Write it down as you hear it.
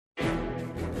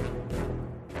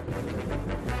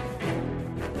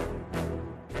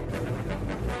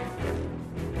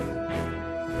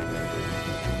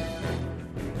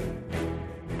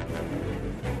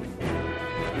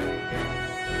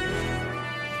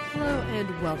Hello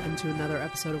and welcome to another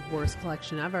episode of Worst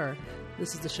Collection Ever.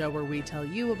 This is the show where we tell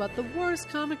you about the worst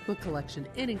comic book collection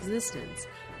in existence,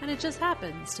 and it just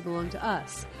happens to belong to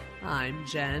us. I'm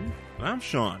Jen. And I'm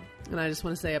Sean. And I just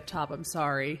want to say up top, I'm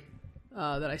sorry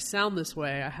that I sound this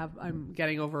way. I'm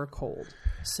getting over a cold,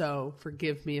 so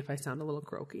forgive me if I sound a little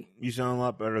croaky. You sound a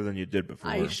lot better than you did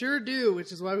before. I sure do,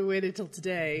 which is why we waited till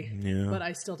today. Yeah. But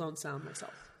I still don't sound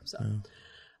myself. So,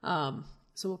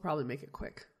 so we'll probably make it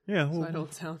quick. Yeah, So I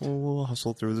don't sound. We'll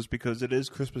hustle through this because it is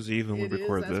Christmas Eve and we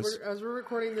record this. As we're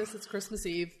recording this, it's Christmas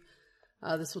Eve.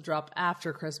 This will drop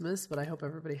after Christmas, but I hope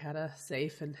everybody had a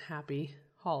safe and happy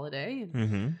holiday.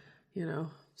 And, you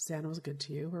know, Santa was good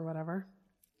to you or whatever.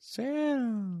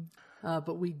 Santa.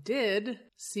 But we did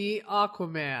see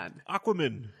Aquaman.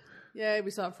 Yay,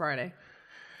 we saw it Friday.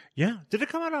 Yeah. Did it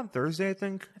come out on Thursday, I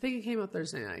think? I think it came out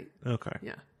Thursday night. Okay.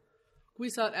 Yeah. We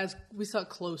saw it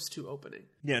close to opening.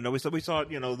 Yeah, no, we saw it,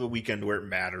 the weekend where it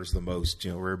matters the most,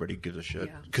 where everybody gives a shit.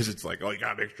 Because it's like, oh, you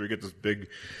gotta make sure you get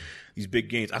these big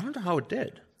gains. I don't know how it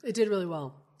did. It did really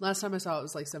well. Last time I saw it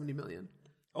was like 70 million.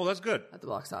 Oh, that's good. At the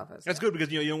box office. That's good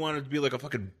because, you don't want it to be like a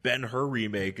fucking Ben-Hur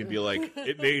remake and be like,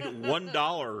 it made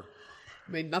 $1.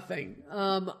 Made nothing.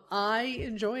 I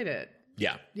enjoyed it.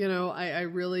 Yeah. I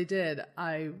really did.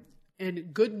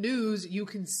 And good news, you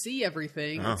can see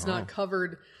everything. It's not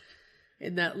covered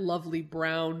in that lovely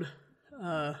brown,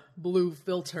 blue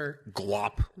filter.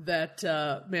 Glop. That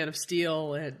Man of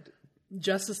Steel and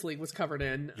Justice League was covered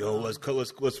in. Yo, let's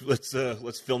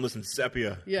film this in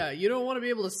sepia. Yeah, you don't want to be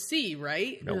able to see,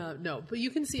 right? Nope. No, but you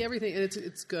can see everything, and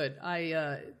it's good.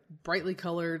 Brightly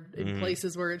colored in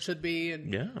places where it should be,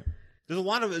 and yeah, there's a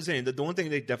lot of it saying that the one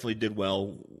thing they definitely did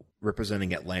well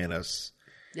representing Atlantis.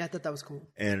 Yeah, I thought that was cool,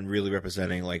 and really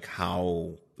representing like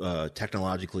how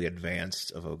technologically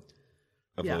advanced of a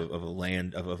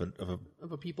land of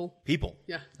a people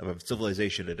of a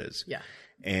civilization it is. Yeah,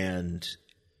 and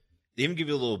they even give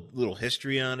you a little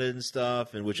history on it and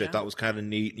stuff, and which I thought was kind of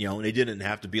neat. And they didn't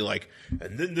have to be like,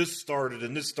 and then this started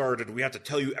and this started. We have to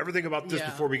tell you everything about this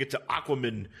before we get to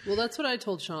Aquaman. Well, that's what I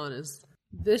told Sean is.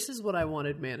 This is what I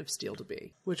wanted Man of Steel to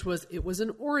be, which was it was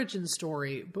an origin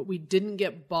story, but we didn't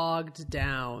get bogged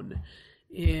down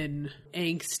in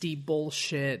angsty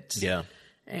bullshit. Yeah.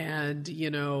 And,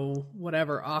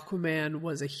 whatever, Aquaman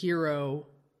was a hero,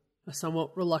 a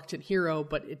somewhat reluctant hero,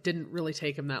 but it didn't really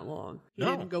take him that long. He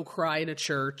didn't go cry in a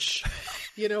church.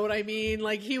 You know what I mean?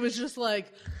 Like, he was just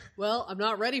like, well, I'm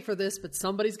not ready for this, but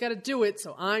somebody's got to do it,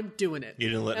 so I'm doing it.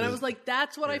 I was like,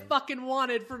 that's what I fucking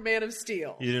wanted for Man of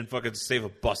Steel. You didn't fucking save a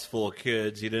bus full of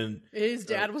kids. You didn't... His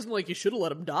dad wasn't like, you should have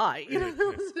let him die. There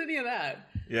wasn't any of that.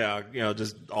 Yeah,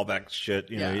 just all that shit.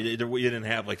 You didn't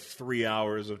have like 3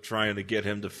 hours of trying to get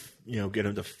him to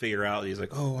figure out. He's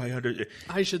like, oh,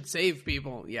 I should save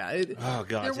people. Yeah. Oh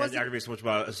god, it aggravates so much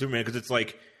about Superman because it's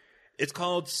like it's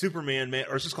called Superman,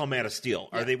 or it's just called Man of Steel.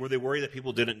 Yeah. Were they worried that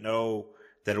people didn't know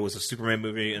that it was a Superman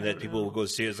movie and that people would go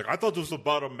see it? It's like, I thought this was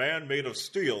about a man made of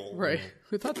steel. Right.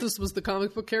 We thought this was the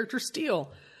comic book character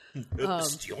Steel.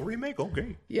 Steel remake?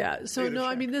 Okay. Yeah. So no,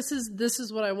 I mean this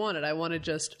is what I wanted. I wanted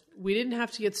we didn't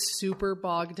have to get super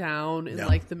bogged down in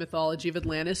like the mythology of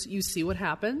Atlantis. You see what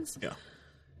happens. Yeah.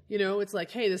 It's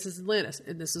like, hey, this is Atlantis,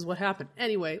 and this is what happened.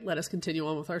 Anyway, let us continue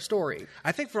on with our story.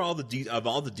 I think for all the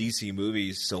DC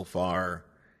movies so far,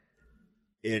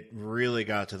 it really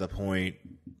got to the point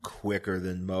quicker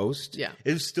than most. Yeah.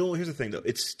 It's still, here's the thing though,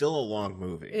 it's still a long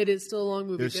movie. It is still a long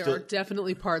movie. There are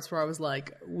definitely parts where I was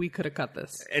like, we could have cut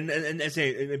this. And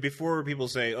say, before people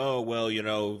say, oh, well, you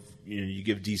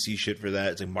give DC shit for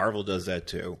that, it's like Marvel does that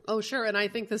too. Oh, sure. And I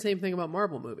think the same thing about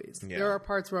Marvel movies. Yeah. There are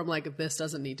parts where I'm like, this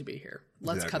doesn't need to be here.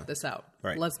 Let's cut this out.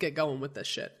 Right. Let's get going with this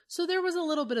shit. So there was a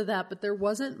little bit of that, but there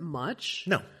wasn't much.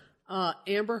 No.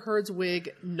 Amber Heard's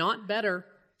wig, not better.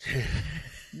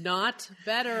 Not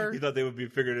better. You thought they would be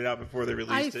figured it out before they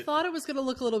released it? I thought it was going to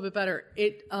look a little bit better.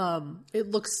 It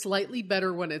looks slightly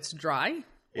better when it's dry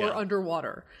or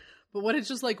underwater. But when it's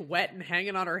just like wet and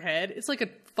hanging on her head, it's like a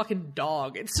fucking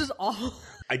dog. It's just awful.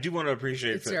 I do want to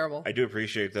appreciate it's terrible. I do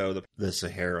appreciate though the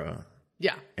Sahara.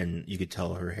 Yeah. And you could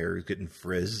tell her hair is getting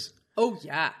frizz. Oh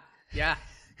yeah. Yeah.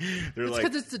 They're it's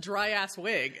because it's a dry ass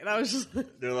wig, and I was just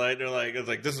they're like it's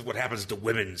like this is what happens to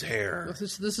women's hair.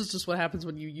 This is just what happens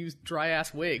when you use dry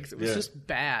ass wigs. It was just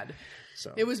bad.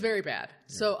 So it was very bad.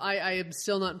 Yeah. So I am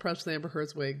still not impressed with Amber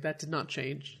Heard's wig. That did not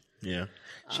change. Yeah,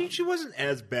 she wasn't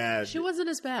as bad. She wasn't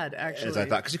as bad actually as I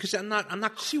thought because I'm not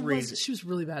crazy. She was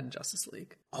really bad in Justice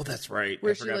League. Oh, that's right.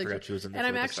 I forgot she was in. And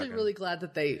I'm actually really glad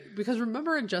that because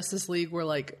remember in Justice League where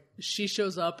like she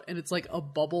shows up and it's like a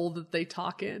bubble that they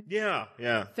talk in. Yeah.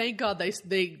 Thank God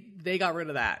they got rid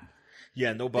of that.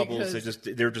 Yeah, no bubbles.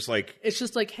 They're just like... It's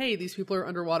just like, hey, these people are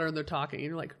underwater and they're talking. And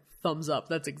you're like, thumbs up.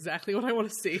 That's exactly what I want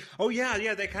to see. Oh,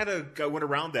 yeah. They kind of went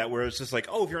around that where it's just like,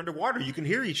 oh, if you're underwater, you can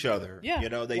hear each other. Yeah,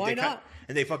 why not?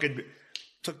 And they fucking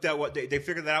took that... They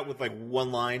figured that out with like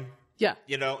one line. Yeah.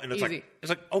 And it's easy.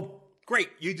 like, oh, great,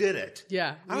 you did it.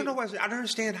 Yeah. I don't know why. I don't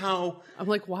understand how... I'm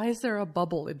like, why is there a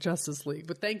bubble in Justice League?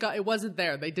 But thank God it wasn't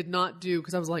there. They did not do...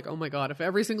 Because I was like, oh my God, if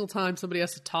every single time somebody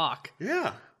has to talk...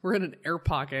 Yeah. We're in an air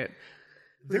pocket.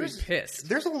 We're pissed.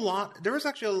 There was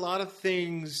actually a lot of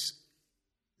things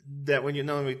that when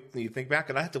you think back,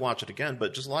 and I have to watch it again,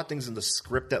 but just a lot of things in the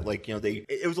script that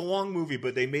it was a long movie,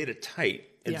 but they made it tight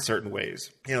in certain ways.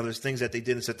 There's things that they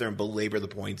didn't sit there and belabor the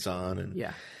points on.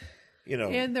 And,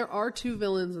 And there are 2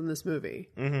 villains in this movie.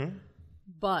 Mm-hmm.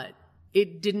 But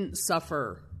it didn't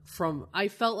suffer from... I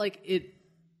felt like it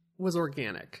was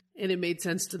organic and it made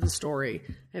sense to the story,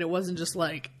 and it wasn't just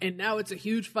like, and now it's a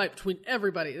huge fight between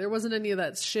everybody. There wasn't any of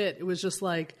that shit. It was just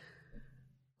like,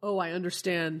 oh, I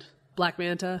understand Black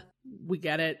Manta, we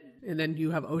get it. And then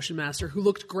you have Ocean Master, who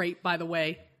looked great, by the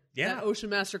way. Yeah, that Ocean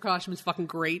Master costume is fucking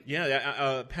great.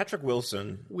 Patrick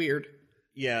Wilson, weird.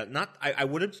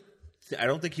 I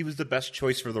don't think he was the best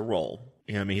choice for the role.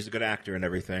 He's a good actor and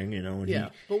everything,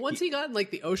 and but once he got in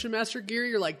like the Ocean Master gear,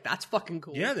 you're like, that's fucking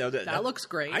cool. Yeah, that looks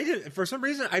great. For some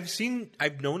reason,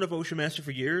 I've known of Ocean Master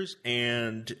for years,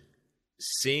 and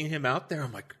seeing him out there,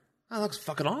 I'm like, oh, that looks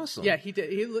fucking awesome. Yeah, he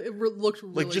did. It looked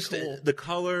really like just cool. The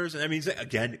colors, and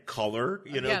again, color.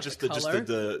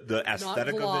 The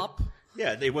aesthetic of it.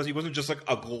 Yeah, he wasn't just like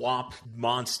a glop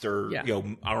monster,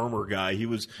 armor guy. He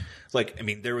was like,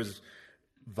 there was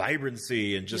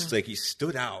vibrancy and just like he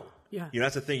stood out. Yeah,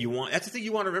 that's the thing you want. That's the thing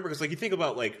you want to remember, because like you think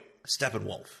about like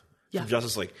Steppenwolf from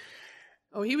Justice League.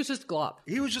 Oh, he was just glop.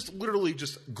 He was just literally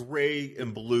just gray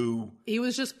and blue. He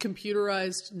was just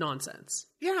computerized nonsense.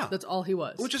 Yeah, that's all he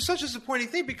was. Which is such a disappointing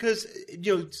thing, because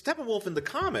Steppenwolf in the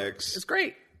comics is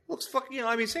great. Looks fucking.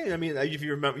 If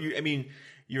you remember,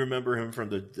 you remember him from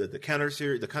the Kenner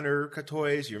series, the Kenner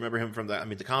toys. You remember him from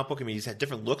the comic book. He's had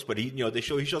different looks, but he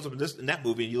shows up in that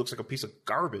movie and he looks like a piece of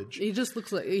garbage. He just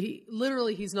looks like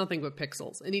he's nothing but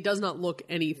pixels, and he does not look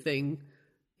anything.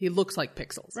 He looks like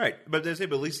pixels, right? But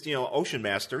at least Ocean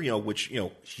Master, which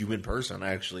human person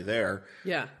actually there.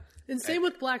 Yeah, and same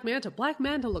with Black Manta. Black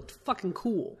Manta looked fucking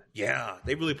cool. Yeah,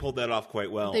 they really pulled that off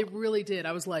quite well. They really did.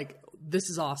 I was like,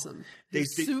 this is awesome.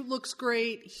 His suit looks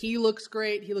great. He looks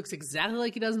great. He looks exactly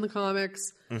like he does in the comics.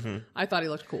 Mm-hmm. I thought he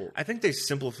looked cool. I think they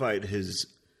simplified his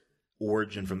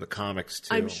origin from the comics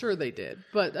too. I'm sure they did,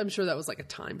 but I'm sure that was like a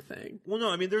time thing. Well,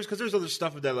 no, there's other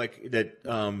stuff that I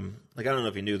don't know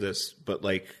if you knew this, but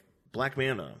like Black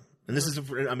Manta, and this is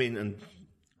and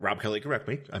Rob Kelly, correct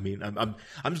me. I'm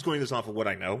just going this off of what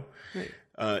I know.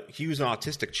 Right. He was an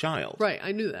autistic child. Right,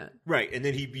 I knew that. Right, and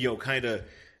then he kind of.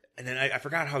 And then I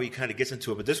forgot how he kind of gets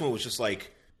into it, but this one was just like,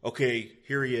 okay,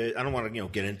 here he is. I don't want to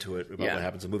get into it about what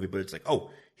happens in the movie, but it's like, oh,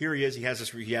 here he is. He has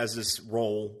this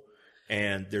role,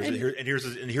 and here's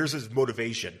his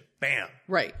motivation. Bam.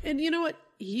 Right, and you know what?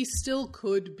 He still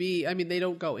could be. They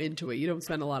don't go into it. You don't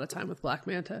spend a lot of time with Black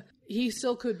Manta. He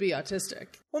still could be autistic.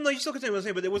 Well, no, you still could say what I'm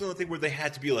saying, but there wasn't a thing where they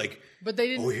had to be like, but they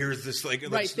didn't. Oh, here's this like,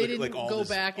 right? They didn't go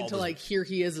back into like, here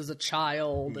he is as a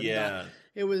child. And yeah.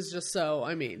 It was just so.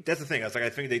 That's the thing. I was like, I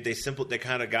think they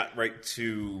kind of got right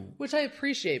to, which I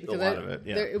appreciate, because a lot of it.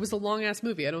 Yeah. It was a long ass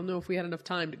movie. I don't know if we had enough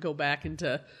time to go back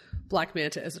into Black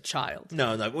Manta as a child.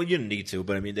 No. Well, you didn't need to,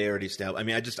 but they already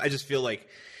established. I just feel like,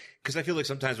 because I feel like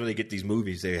sometimes when they get these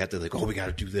movies, they have to like, oh, we got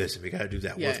to do this and we got to do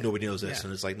that. What if nobody knows this?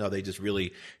 And it's like, no, they just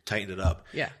really tightened it up.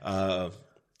 Yeah.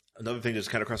 Another thing that's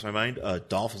kind of crossed my mind: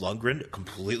 Dolph Lundgren.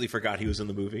 Completely forgot he was in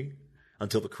the movie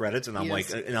until the credits, and I'm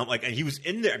like, and he was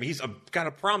in there. He's got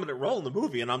a prominent role in the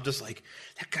movie, and I'm just like,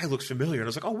 that guy looks familiar. And I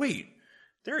was like, oh wait,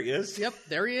 there he is. Yep,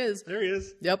 there he is. There he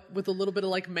is. Yep, with a little bit of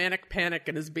like manic panic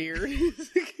in his beard.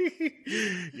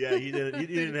 Yeah, he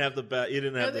didn't have the bat. He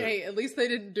didn't have. Hey, at least they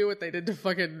didn't do what they did to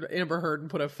fucking Amber Heard and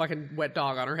put a fucking wet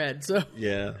dog on her head. So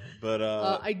yeah, but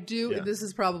I do. Yeah. This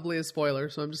is probably a spoiler,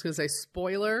 so I'm just gonna say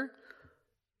spoiler.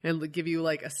 And give you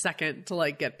like a second to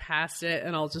like get past it,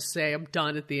 and I'll just say I'm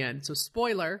done at the end. So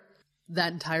spoiler,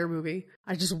 that entire movie,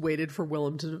 I just waited for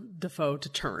Willem Dafoe to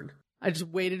turn. I just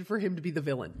waited for him to be the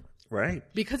villain. Right.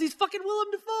 Because he's fucking Willem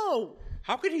Dafoe.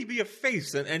 How could he be a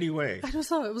face in any way? I just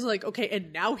thought it was like, okay,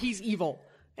 and now he's evil.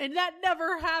 And that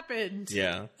never happened.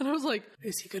 Yeah. And I was like,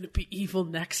 is he going to be evil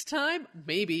next time?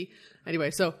 Maybe. Anyway,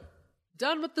 so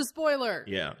done with the spoiler.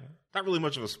 Yeah. Not really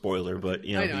much of a spoiler, but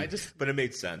I know, but it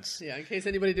made sense. Yeah, in case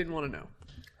anybody didn't want to know.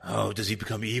 oh, does he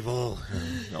become evil?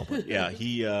 No, but yeah,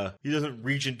 he doesn't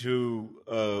reach into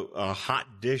a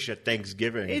hot dish at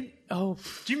Thanksgiving. Do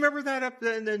you remember that up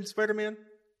in Spider-Man?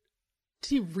 Did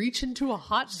he reach into a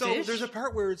hot dish? So there's a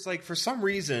part where it's like, for some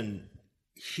reason,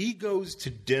 he goes to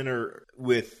dinner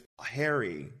with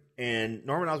Harry, and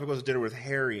Norman Osborn goes to dinner with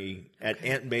Harry at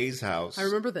Aunt May's house. I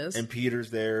remember this. And Peter's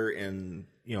there, and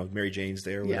Mary Jane's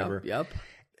there, or whatever. Yep.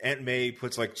 Aunt May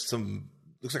puts like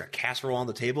looks like a casserole on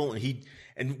the table,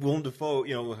 and Willem Dafoe,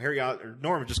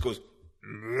 Norman just goes,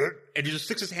 and he just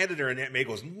sticks his hand in there, and Aunt May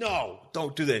goes, "No,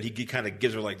 don't do that." And he kind of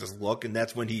gives her like this look, and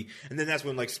that's when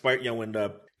like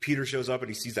when Peter shows up and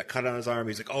he sees that cut on his arm,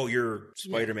 he's like, "Oh, you're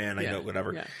Spider-Man." I know, whatever,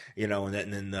 and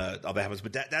then all that happens.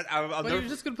 But you're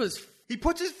just gonna put he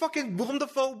puts his fucking Willem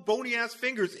Dafoe bony ass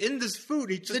fingers in this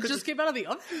food. It just came out of the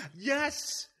oven.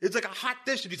 Yes, it's like a hot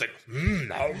dish, and he's like,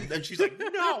 no. And she's like,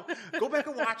 "No, go back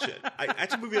and watch it."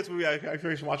 That's a movie I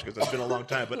finished watching because it's been a long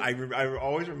time. But I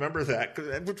always remember that.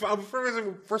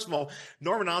 First of all,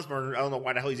 Norman Osborn, I don't know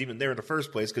why the hell he's even there in the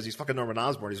first place, because he's fucking Norman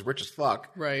Osborn. He's rich as fuck,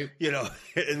 right?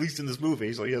 At least in this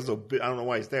movie, so he has no. I don't know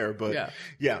why he's there, but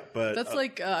but that's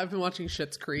like I've been watching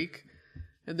Schitt's Creek.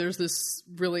 And there's this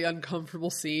really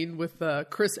uncomfortable scene with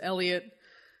Chris Elliott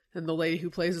and the lady who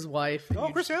plays his wife.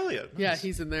 Oh, Chris Elliott. Yeah,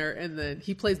 he's in there. And then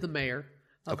he plays the mayor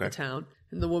of the town.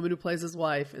 And the woman who plays his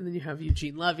wife. And then you have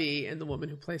Eugene Levy and the woman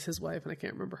who plays his wife. And I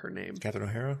can't remember her name. Catherine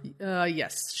O'Hara?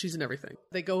 Yes, she's in everything.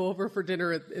 They go over for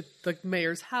dinner at the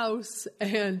mayor's house.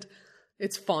 And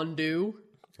it's fondue.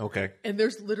 Okay. And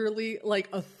there's literally like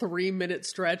a 3-minute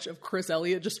stretch of Chris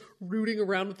Elliott just rooting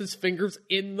around with his fingers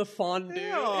in the fondue.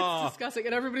 Yeah. It's disgusting.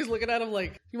 And everybody's looking at him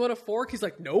like, "You want a fork?" He's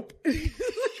like, "Nope." He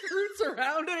like roots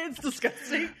around it. It's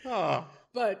disgusting. Oh.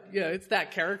 But yeah, it's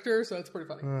that character, so it's pretty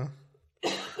funny.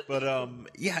 But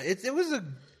it was a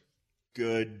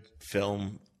good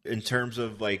film. In terms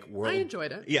of like world, I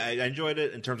enjoyed it. Yeah, I enjoyed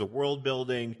it in terms of world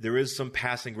building. There is some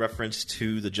passing reference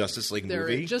to the Justice League movie. There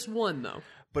is just one though.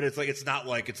 But it's like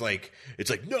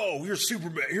no, here's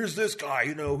Superman, here's this guy,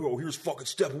 here's fucking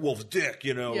Steppenwolf's dick,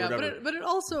 whatever. But it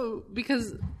also,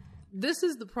 because this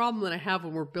is the problem that I have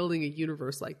when we're building a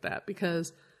universe like that,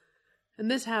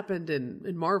 and this happened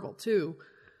in Marvel too,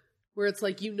 where it's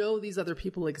like, these other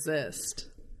people exist,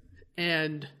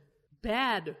 and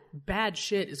bad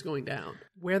shit is going down.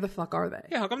 Where the fuck are they?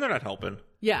 Yeah, how come they're not helping?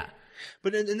 Yeah.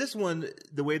 But in this one,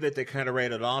 the way that they kind of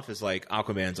write it off is like,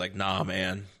 Aquaman's like, "Nah,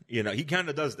 man." He kind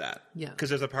of does that. Yeah. Because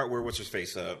there's a part where, what's her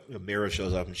face? Mira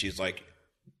shows up and she's like,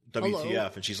 WTF. Hello?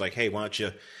 And she's like, "Hey, why don't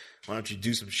you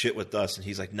do some shit with us?" And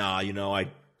he's like, "Nah,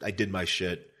 I did my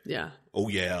shit." Yeah. Oh,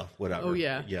 yeah. Whatever. Oh,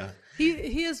 yeah. Yeah.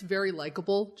 He is very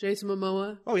likable, Jason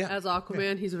Momoa. Oh, yeah. As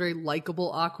Aquaman. Yeah. He's a very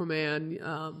likable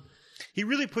Aquaman. He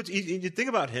really puts, you think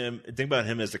about him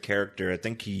as a character. I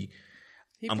think he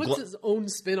puts his own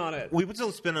spin on it. Well, he puts his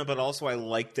own spin on it, but also I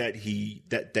like that he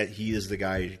is the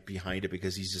guy behind it,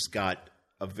 because he's just got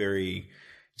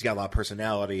he's got a lot of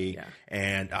personality,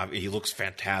 and he looks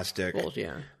fantastic. Well,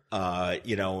 yeah.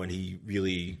 And he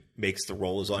really makes the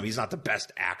role as well. I mean, he's not the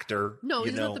best actor. No,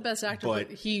 he's not the best actor,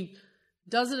 but he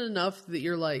does it enough that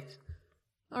you're like,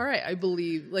 all right, I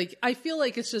believe. Like, I feel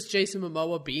like it's just Jason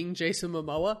Momoa being Jason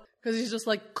Momoa, because he's just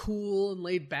like cool and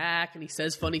laid back, and he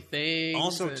says funny things.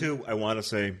 Also, too, I want to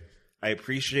say, I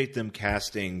appreciate them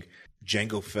casting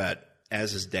Jango Fett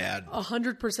as his dad.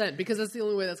 100%, because that's the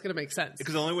only way that's going to make sense.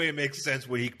 Because the only way it makes sense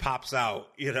when he pops out,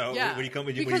 yeah.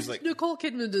 when he's like, Nicole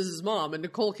Kidman is his mom, and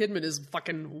Nicole Kidman is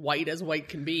fucking white as white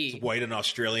can be. He's white and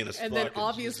Australian as fuck. And then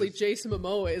obviously Jason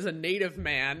Momoa is a native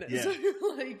man. Yeah. So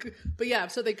you're like, but yeah,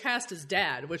 so they cast his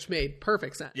dad, which made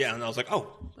perfect sense. Yeah, and I was like,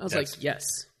 oh. I was like, yes.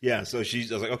 Yeah, so I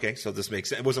was like, okay, so this makes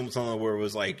sense. It wasn't something where it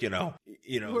was like, where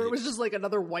it was just like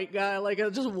another white guy, like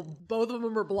just both of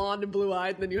them are blonde and blue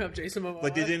eyed, and then you have Jason Momoa.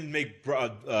 Like they didn't make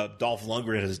Dolph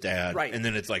Lundgren his dad, right? And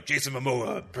then it's like Jason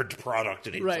Momoa product,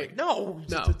 and he's like, no,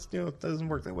 it doesn't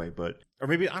work that way. But or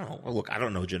maybe I don't know. Look, I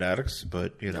don't know genetics,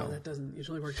 but no, that doesn't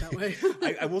usually work that way.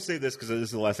 I will say this because this is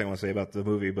the last thing I want to say about the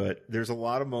movie. But there's a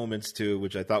lot of moments too,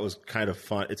 which I thought was kind of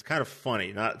fun. It's kind of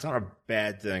funny. It's not a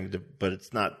bad thing, but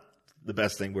it's not the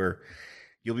best thing where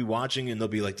you'll be watching and there'll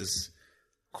be like this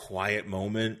quiet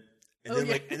moment, and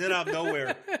and then out of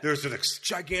nowhere there's a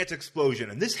gigantic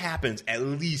explosion, and this happens at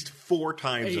least 4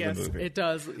 times in the movie. It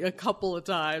does a couple of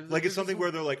times. Like it's something where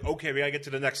they're like, okay, we gotta get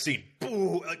to the next scene.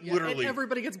 Boom! Like, literally, and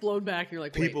everybody gets blown back, and you're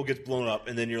like, people gets blown up,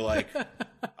 and then you're like,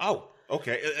 oh,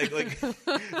 okay, like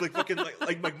fucking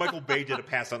like Michael Bay did a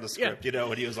pass on the script,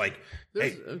 and he was like,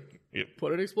 hey,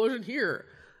 put an explosion here.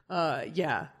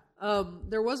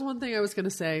 There was one thing I was going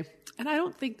to say, and I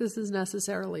don't think this is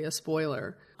necessarily a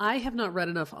spoiler. I have not read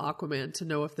enough Aquaman to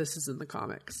know if this is in the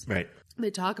comics. Right.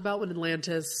 They talk about when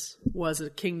Atlantis was a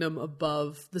kingdom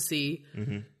above the sea,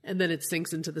 and then it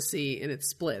sinks into the sea and it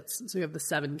splits. So you have the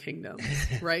 7 kingdoms,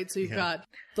 right? So you've got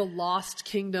the lost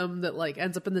kingdom that like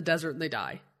ends up in the desert and they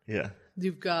die. Yeah.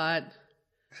 You've got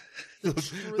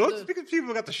those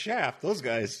people got the shaft. Those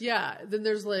guys. Yeah. Then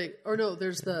there's like, or no,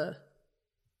 there's a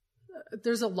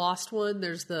lost one.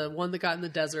 There's the one that got in the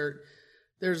desert.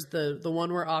 There's the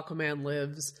one where Aquaman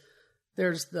lives.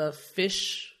 There's the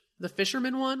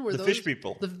fisherman one where fish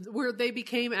people, where they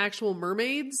became actual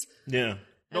mermaids. Yeah.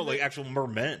 No, like actual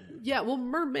mermen. Yeah. Well,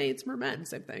 mermaids, mermen,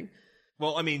 same thing.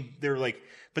 Well, I mean, they're like,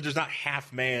 but there's not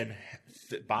half man,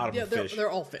 bottom fish. They're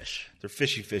all fish. They're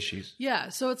fishies. Yeah.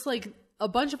 So it's like a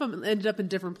bunch of them ended up in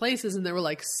different places, and they were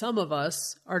like, some of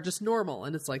us are just normal.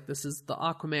 And it's like, this is the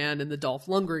Aquaman and the Dolph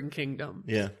Lundgren kingdom.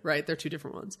 Yeah. Right? They're 2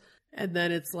 different ones. And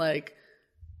then it's like,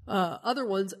 other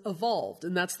ones evolved,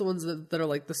 and that's the ones that are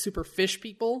like the super fish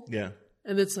people. Yeah.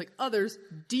 And it's like others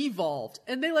devolved,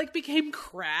 and they like became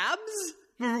crabs.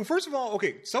 First of all,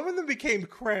 okay, some of them became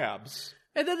crabs.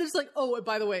 And then there's like, oh, and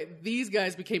by the way, these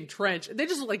guys became trench, and they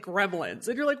just look like gremlins.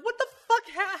 And you're like, what the fuck?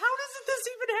 How does this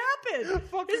even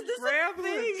happen? Is this gremlins. A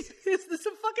thing? Is this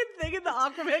a fucking thing in the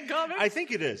Aquaman comics? I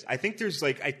think it is. I think there's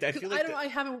like, I feel like I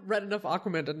haven't read enough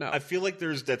Aquaman to know. I feel like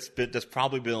that's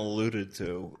probably been alluded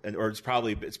to, or it's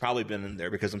probably been in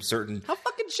there because I'm certain. How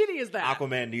fucking shitty is that?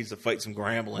 Aquaman needs to fight some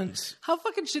gremlins. How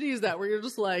fucking shitty is that? Where you're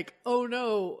just like, oh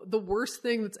no, the worst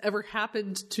thing that's ever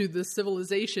happened to the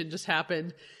civilization just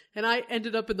happened. And I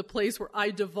ended up in the place where I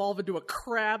devolve into a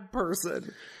crab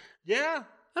person. Yeah.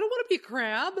 I don't want to be a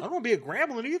crab. I don't want to be a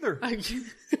gremlin either.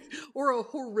 Or a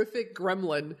horrific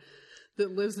gremlin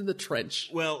that lives in the trench.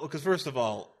 Well, because first of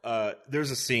all,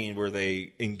 there's a scene where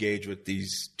they engage with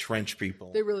these trench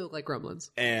people. They really look like gremlins.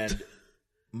 And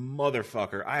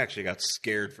motherfucker, I actually got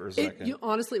scared for a second.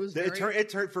 Honestly, it was very... It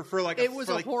turned for like it was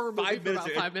a like horror movie 5 minutes.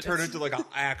 For about 5 minutes. It turned into like an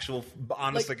actual,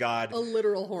 honest to God. A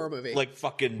literal horror movie. Like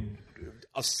fucking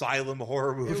asylum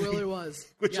horror movie. It really was.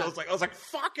 Which I was like,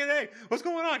 fucking hey, what's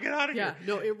going on? Get out of here. Yeah,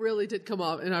 no, it really did come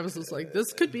up, and I was just like,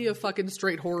 this could be a fucking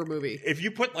straight horror movie. If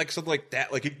you put like something like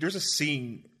that, like there's a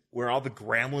scene where all the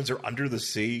gremlins are under the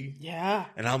sea. Yeah.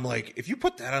 And I'm like, if you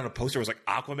put that on a poster, it was like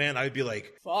Aquaman, I'd be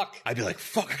like, fuck, I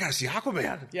gotta see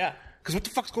Aquaman. Yeah. Because what the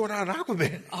fuck's going on in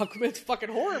Aquaman? Aquaman's fucking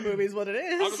horror movie is what it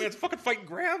is. Aquaman's fucking fighting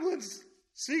gremlins.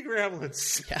 Sea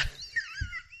gremlins. Yeah.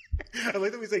 I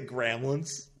like that we say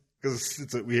gremlins. Because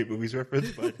it's a We Hate Movies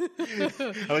reference, but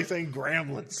I like saying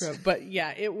gremlins. But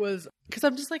yeah, it was... Because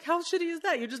I'm just like, how shitty is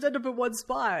that? You just end up in one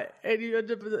spot, and you end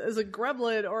up as a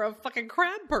gremlin or a fucking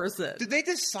crab person. Did they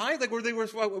decide, like, where they were...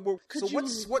 So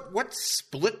what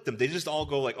split them? They just all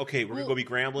go, like, okay, we're going to go be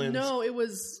gremlins? No, it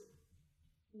was...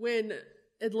 When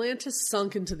Atlantis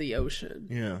sunk into the ocean.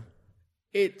 Yeah.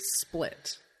 It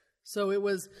split. So it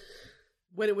was...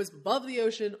 When it was above the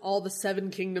ocean, all the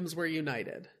 7 kingdoms were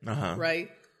united. Uh-huh.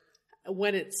 Right?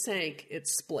 When it sank, it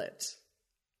split.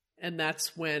 And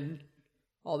that's when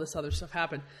all this other stuff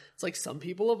happened. It's like some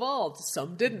people evolved,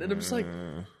 some didn't. And I'm just like,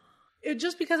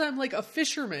 just because I'm like a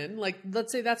fisherman, like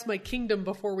let's say that's my kingdom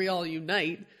before we all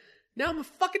unite, now I'm a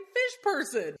fucking fish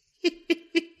person.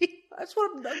 That's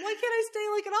what why can't I stay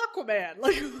like an Aquaman?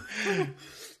 Like,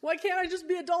 why can't I just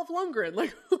be a Dolph Lundgren?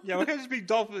 Like, yeah, why can't I just be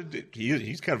Dolph?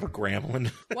 He's kind of a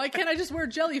gremlin. Why can't I just wear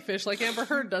jellyfish like Amber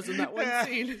Heard does in that one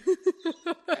scene?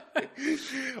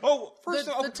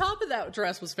 The top of that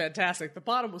dress was fantastic. The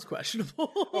bottom was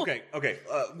questionable. Okay.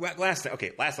 Last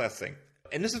thing.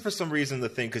 And this is for some reason the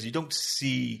thing, because you don't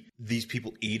see these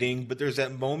people eating, but there's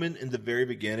that moment in the very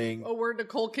beginning. Oh, where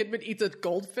Nicole Kidman eats a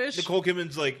goldfish? Nicole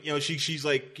Kidman's like, she's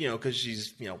like, because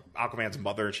she's, Aquaman's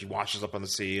mother, and she washes up on the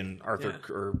sea, and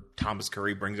or Thomas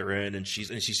Curry brings her in, and she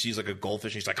sees like a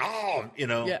goldfish, and she's like, oh,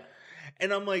 Yeah.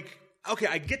 And I'm like, okay,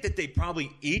 I get that they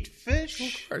probably eat fish.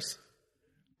 Of course.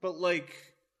 But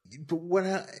what,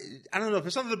 I don't know,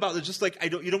 there's something about it, just like,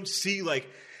 you don't see like,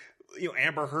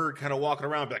 Amber Heard kind of walking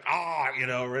around, be like,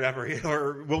 or whatever,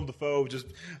 or Willem Dafoe just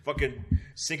fucking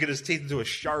sinking his teeth into a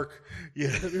shark.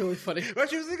 That's really funny. But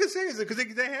she was thinking,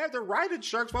 because they're riding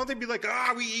sharks. Why don't they be like,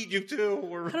 we eat you too?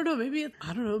 Or I don't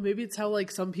know. Maybe it's how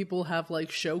like some people have like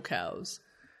show cows.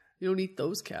 You don't eat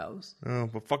those cows. Oh,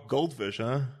 but fuck goldfish,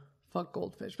 huh? Fuck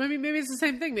goldfish. Maybe it's the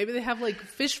same thing. Maybe they have like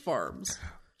fish farms.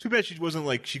 Too bad she wasn't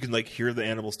like, she can like hear the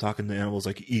animals talking to the animals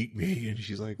like, eat me, and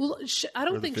she's like, well, I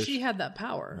don't think she had that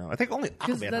power. No, I think only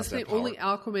Aquaman has that power. Only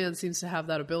Aquaman seems to have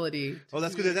that ability. Oh,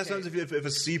 that's good. That sounds if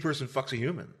a sea person fucks a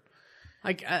human.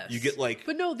 I guess. You get like...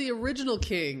 But no, the original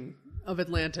king of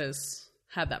Atlantis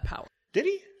had that power. Did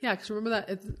he? Yeah, because remember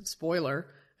that, spoiler,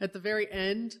 At the very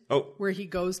end, Oh. where he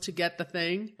goes to get the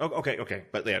thing. Oh, okay.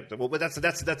 But yeah, well, but that's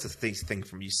a thing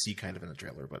from you see kind of in the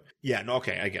trailer. But yeah, no,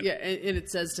 okay, I get it. Yeah, and it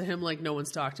says to him, like, no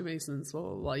one's talked to me since,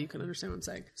 well, you can understand what I'm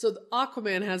saying. So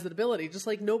Aquaman has that ability, just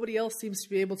like nobody else seems to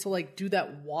be able to, like, do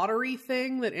that watery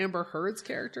thing that Amber Heard's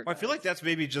character does. Well, I feel like that's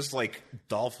maybe just, like,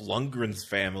 Dolph Lundgren's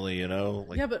family, you know?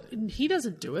 Like, yeah, but he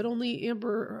doesn't do it. Only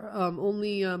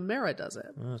Mara does it.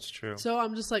 that's true. So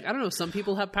I'm just like, I don't know. Some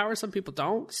people have powers, some people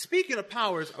don't. Speaking of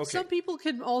powers, okay. Some people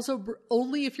can also,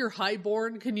 only if you're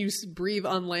highborn can you breathe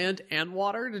on land and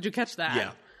water. Did you catch that?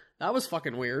 Yeah. That was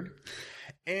fucking weird.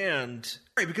 And,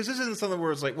 right, because this isn't something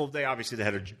where it's like, well, they had to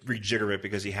rejigger it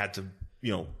because he had to,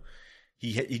 you know,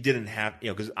 he didn't have, you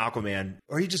know, because Aquaman,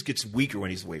 or he just gets weaker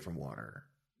when he's away from water.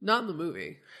 Not in the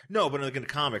movie. No, but like in the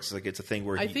comics, like it's a thing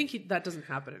where I think that doesn't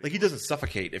happen anymore. Like he doesn't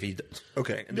suffocate if he.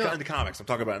 Okay, in the comics, I'm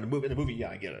talking about in the movie. In the movie, yeah,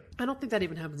 I get it. I don't think that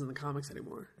even happens in the comics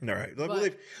anymore. All right. Well,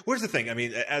 where's the thing? I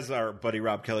mean, as our buddy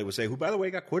Rob Kelly would say, who by the way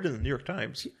got quoted in the New York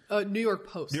Times, New York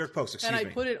Post. New York Post. Excuse me. And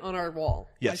I put it on our wall.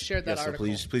 Yes, I shared that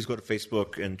article. So please go to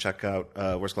Facebook and check out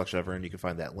Worst Collection Ever, and you can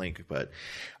find that link. But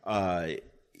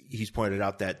he's pointed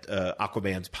out that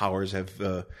Aquaman's powers have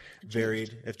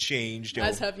varied, have changed.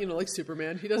 As have, like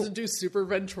Superman. He doesn't do super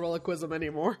ventriloquism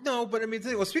anymore. No, but I mean,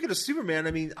 speaking of Superman,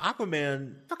 I mean,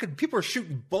 Aquaman, fucking people are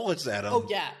shooting bullets at him. Oh,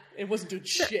 yeah. It wasn't doing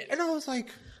shit. And I was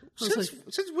like, since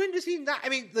when does he not? I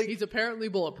mean, like. He's apparently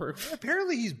bulletproof.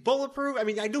 Apparently he's bulletproof. I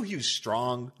mean, I knew he was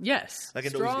strong. Yes. Like,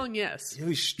 strong, yes.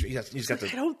 He's got the.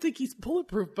 I don't think he's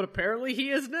bulletproof, but apparently he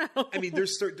is now. I mean, there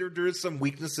is some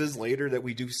weaknesses later that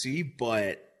we do see,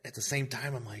 but. At the same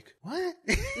time, I'm like, what?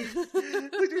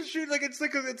 Like they're shooting, like it's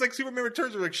like Superman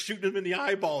Returns, they're like shooting him in the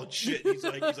eyeball and shit. And he's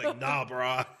like, nah,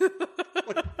 brah.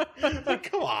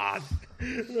 like, come on.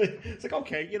 It's like,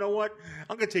 okay, you know what?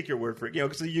 I'm gonna take your word for it,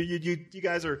 because you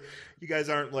guys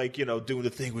aren't like doing the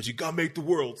thing where you gotta make the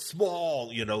world small,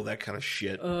 that kind of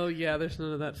shit. Oh yeah, there's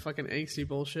none of that fucking angsty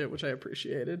bullshit, which I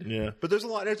appreciated. Yeah, but there's a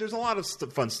lot of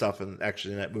fun stuff in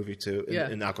that movie too.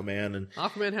 In Aquaman and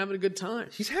Aquaman having a good time.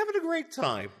 He's having a great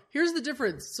time. Here's the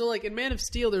difference. So like in Man of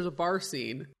Steel, there's a bar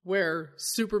scene where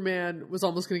Superman was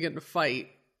almost gonna get in a fight,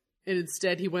 and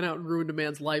instead he went out and ruined a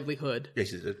man's livelihood. Yes,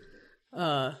 he did.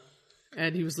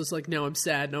 And he was just like, no, I'm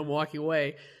sad, no, I'm walking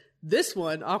away. This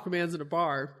one, Aquaman's in a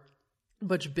bar. A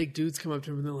bunch of big dudes come up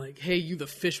to him and they're like, hey, you the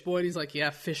fish boy? And he's like, yeah,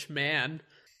 fish man.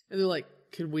 And they're like,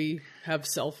 can we have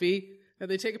selfie? And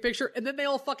they take a picture, and then they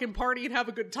all fucking party and have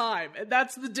a good time. And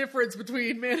that's the difference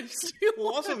between Man of Steel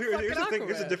Well, also, here's the thing.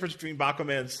 Here's the difference between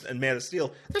Aquaman and Man of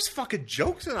Steel. There's fucking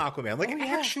jokes in Aquaman. Like,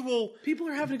 actual... People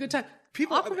are having a good time.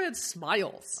 Aquaman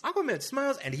smiles. Aquaman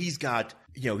smiles, and he's got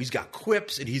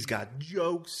quips, and he's got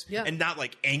jokes, and not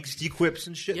like angsty quips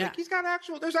and shit. Yeah. Like, he's got like,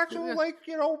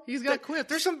 he's got quips.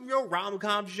 There's some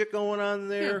rom-com shit going on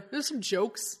there. Yeah, there's some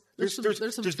jokes. There's some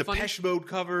the Depeche Mode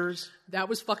covers. That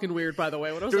was fucking weird, by the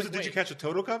way. When I was Did you catch a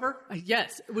Toto cover?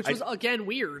 Yes, which was again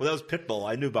weird. Well, that was Pitbull.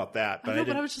 I knew about that, but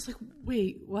I was just like,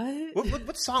 wait, what?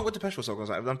 What song? What Depeche Mode song was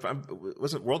that?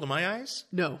 Was it "World in My Eyes"?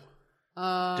 No.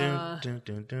 No,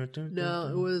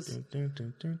 it was.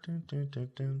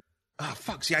 Oh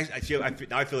fuck! See, I feel like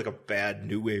a bad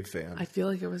new wave fan. I feel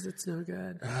like it was "It's No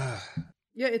Good."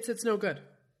 Yeah, it's no good.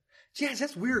 Yeah,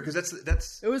 that's weird because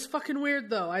that's. It was fucking weird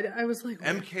though. I was like,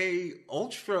 what? MK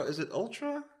Ultra. Is it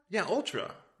Ultra? Yeah,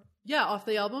 Ultra. Yeah, off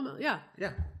the album. Yeah.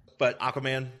 But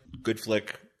Aquaman, good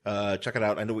flick. Check it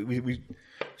out. I know we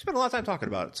spent a lot of time talking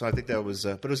about it, so I think that was.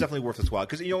 But it was definitely worth its while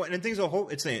because and things are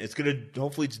it's gonna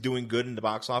hopefully it's doing good in the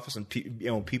box office and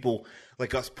people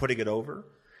like us putting it over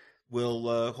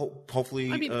will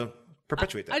hopefully.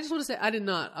 Perpetuate that. I just want to say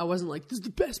I wasn't like, this is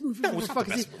the best movie I've ever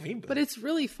fucking seen. But it's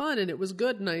really fun and it was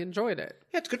good and I enjoyed it.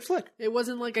 Yeah, it's a good flick. It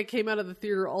wasn't like I came out of the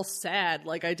theater all sad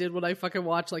like I did when I fucking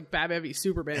watched like Batman v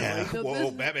Superman. Yeah.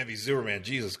 Like, Batman v Superman,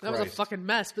 Jesus Christ. That was a fucking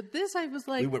mess. But this I was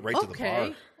like, we went right to the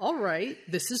bar. All right,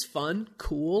 this is fun,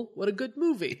 cool, what a good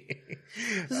movie.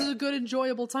 This is a good,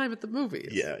 enjoyable time at the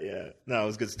movies. Yeah. No, it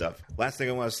was good stuff. Last thing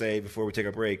I want to say before we take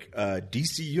a break,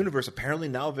 DC Universe apparently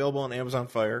now available on Amazon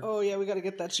Fire. Oh yeah, we gotta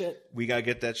get that shit. We gotta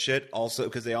get that shit. Also,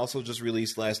 because they also just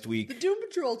released last week the Doom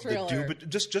Patrol trailer.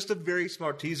 Just a very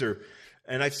smart teaser,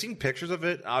 and I've seen pictures of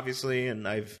it, obviously, and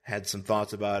I've had some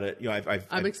thoughts about it.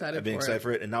 I'm excited. I've been excited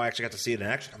for it, and now I actually got to see it in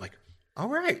action. I'm like, all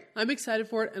right, I'm excited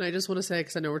for it, and I just want to say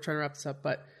because I know we're trying to wrap this up,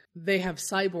 but they have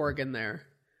Cyborg in there.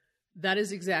 That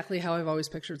is exactly how I've always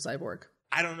pictured Cyborg.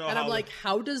 I don't know, and I'm like,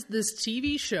 how does this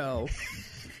TV show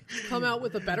come out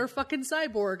with a better fucking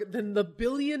cyborg than the $1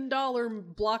 billion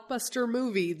blockbuster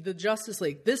movie, The Justice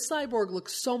League? This cyborg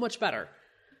looks so much better.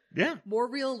 Yeah. More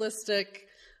realistic.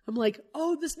 I'm like,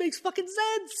 oh, this makes fucking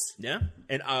sense. Yeah.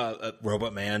 And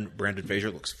Robot Man, Brandon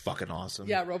Fraser looks fucking awesome.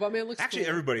 Yeah, Robot Man looks Actually, cool.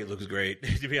 everybody looks great.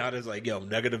 To be honest, like,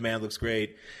 Negative Man looks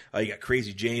great. You got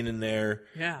Crazy Jane in there.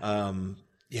 Yeah.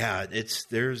 Yeah,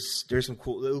 there's some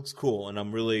cool. It looks cool, and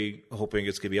I'm really hoping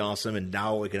it's gonna be awesome. And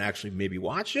now I can actually maybe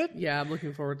watch it. Yeah, I'm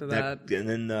looking forward to that. And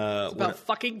then it's about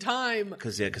fucking time.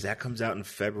 Because that comes out in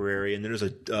February, and then there's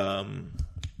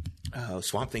a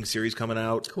Swamp Thing series coming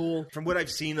out. Cool. From what I've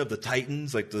seen of the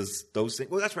Titans, like those things.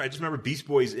 Well, that's right. I just remember Beast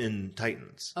Boy's in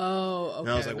Titans. Oh, okay. And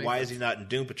I was like, why is he not in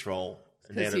Doom Patrol?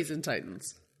 Because he's in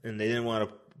Titans. And they didn't want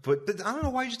to put. But I don't know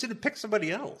why you just didn't pick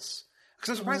somebody else.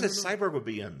 Because I'm surprised that Cyborg would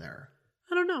be in there.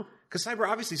 I don't know. Because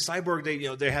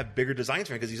Cyborg, they have bigger designs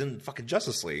for him because he's in fucking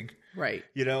Justice League. Right.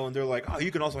 And they're like, oh,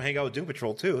 you can also hang out with Doom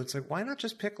Patrol too. It's like, why not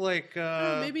just pick like...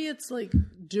 maybe it's like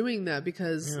doing that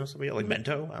because... somebody like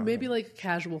Mento? Maybe like a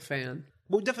casual fan.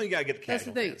 Well, definitely got to get a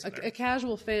casual fan. That's the thing. A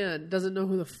casual fan doesn't know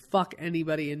who the fuck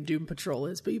anybody in Doom Patrol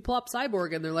is. But you plop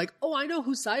Cyborg and they're like, oh, I know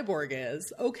who Cyborg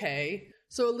is. Okay.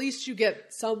 So at least you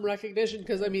get some recognition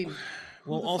because, I mean,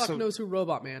 who the fuck knows who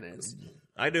Robot Man is?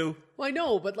 I do. Well, I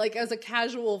know, but like as a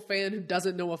casual fan who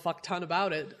doesn't know a fuck ton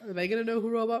about it, are they going to know who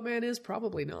Robot Man is?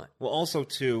 Probably not. Well, also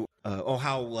too,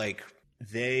 how like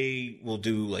they will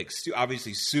do like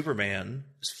obviously Superman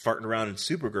is farting around in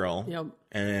Supergirl, yep.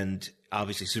 And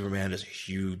obviously Superman is a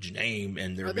huge name,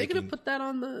 and are they going to put that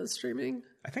on the streaming?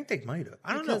 I think they might have.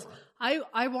 I don't know.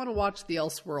 I want to watch the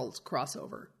Elseworlds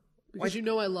crossover because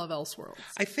I love Elseworlds.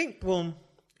 I think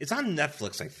it's on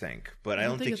Netflix, I think, but I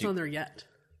don't think it's on there yet.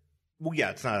 Well,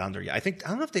 yeah, it's not on there yet. I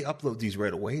don't know if they upload these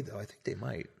right away, though. I think they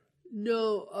might.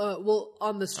 No,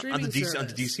 on the streaming service. On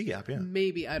the DC app, yeah.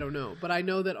 Maybe, I don't know. But I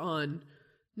know that on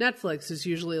Netflix, it's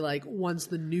usually like once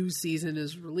the new season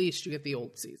is released, you get the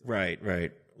old season. Right.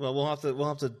 Well, we'll have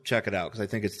to check it out because I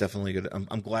think it's definitely good.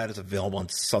 I'm glad it's available on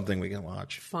something we can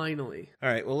watch. Finally. All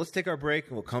right, well, let's take our break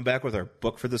and we'll come back with our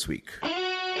book for this week.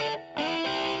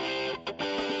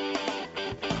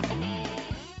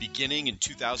 Beginning in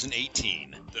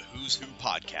 2018, the Who's Who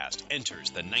podcast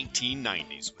enters the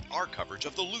 1990s with our coverage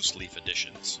of the loose leaf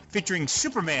editions. Featuring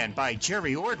Superman by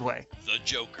Jerry Ordway, The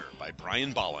Joker by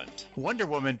Brian Bolland, Wonder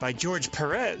Woman by George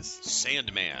Perez,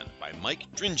 Sandman by Mike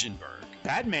Dringenberg,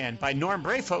 Batman by Norm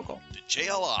Brayfogle, The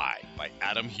JLI by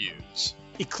Adam Hughes,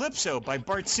 Eclipso by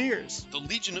Bart Sears, The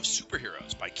Legion of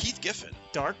Superheroes by Keith Giffen,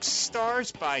 Dark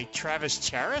Stars by Travis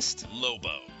Charest,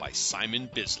 Lobo by Simon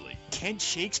Bisley, Kent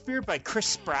Shakespeare by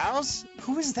Chris Sprouse?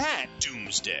 Who is that?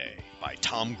 Doomsday by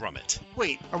Tom Grummett.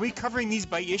 Wait, are we covering these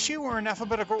by issue or in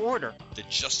alphabetical order? The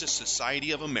Justice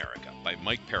Society of America by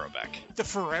Mike Parobeck. The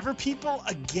Forever People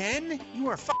again? You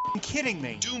are f***ing kidding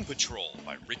me. Doom Patrol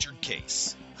by Richard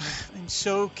Case. I'm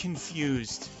so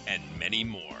confused. And many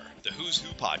more. The Who's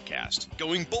Who podcast,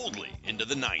 going boldly into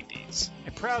the 90s.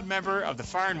 A proud member of the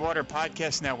Fire and Water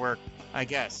Podcast Network, I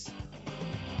guess.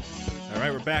 All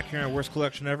right, we're back here on Worst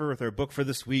Collection Ever with our book for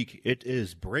this week. It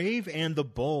is The Brave and the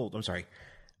Bold,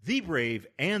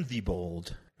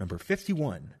 number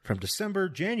 51, from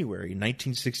January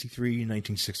 1963,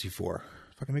 1964.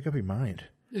 Fucking make up your mind.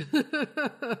 I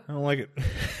don't like it.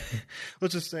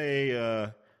 Let's just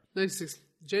say...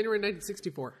 January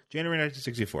 1964. January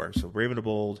 1964. So Brave and the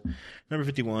Bold, number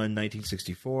 51,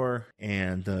 1964.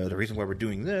 And the reason why we're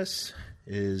doing this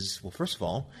is, well, first of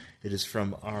all, it is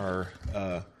from our...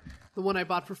 the one I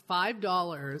bought for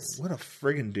 $5. What a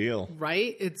friggin' deal.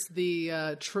 Right? It's the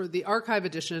archive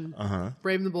edition,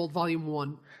 Brave and the Bold Volume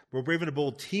 1. Well, Brave and the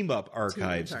Bold Team Up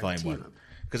Archives Volume 1.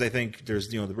 Because I think there's,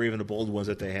 the Brave and the Bold ones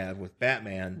that they have with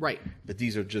Batman. Right. But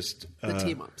these are just... the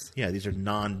team-ups. Yeah, these are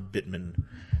non-Bitman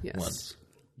ones.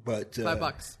 But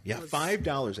 $5. Yeah,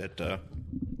 $5 at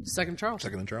Second Charles.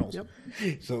 Second and Charles. Yep.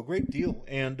 So great deal,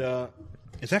 and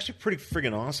it's actually pretty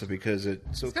friggin' awesome because it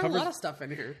covers a lot of stuff in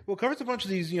here. Well, it covers a bunch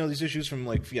of these these issues from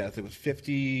I think it was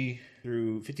 50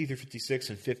 through 56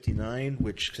 and 59,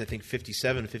 which I think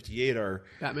 57 and 58 are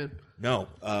Batman. No,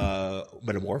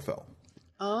 Metamorpho.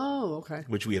 Oh, okay.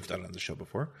 Which we have done on the show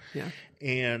before. Yeah.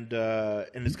 And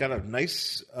it's got a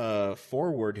nice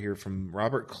foreword here from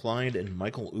Robert Klein and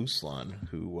Michael Uslan,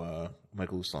 who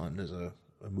Michael Uslan is a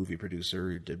movie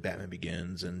producer. He did Batman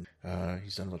Begins, and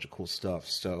he's done a bunch of cool stuff.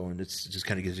 So, and it just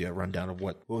kind of gives you a rundown of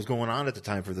what was going on at the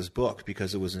time for this book,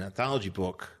 because it was an anthology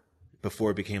book before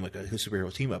it became like a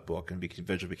superhero team-up book, and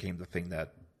eventually became the thing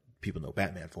that people know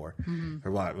Batman for,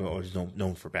 or was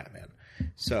known for Batman.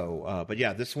 So, but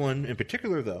yeah, this one in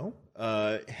particular, though,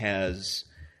 has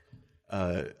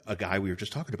a guy we were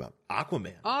just talking about,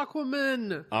 Aquaman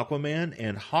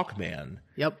and Hawkman.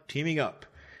 Yep. Teaming up.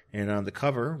 And on the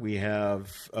cover, we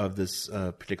have, of this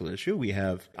particular issue, we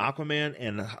have Aquaman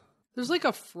and There's like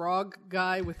a frog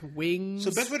guy with wings.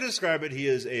 So best way to describe it, he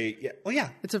is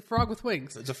It's a frog with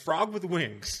wings. It's a frog with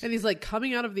wings. And he's like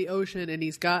coming out of the ocean, and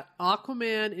he's got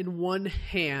Aquaman in one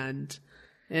hand,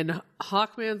 and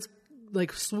Hawkman's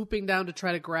like swooping down to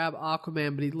try to grab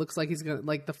Aquaman, but he looks like he's gonna,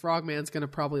 like the frogman's gonna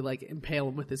probably like impale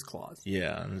him with his claws.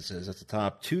 Yeah, and it says at the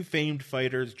top, 2 famed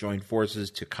fighters join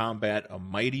forces to combat a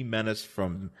mighty menace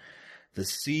from the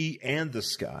sea and the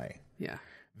sky. Yeah.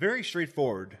 Very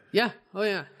straightforward. Yeah. Oh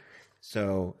yeah.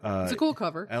 So it's a cool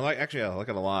cover. I like it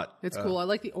a lot. It's cool. I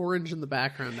like the orange in the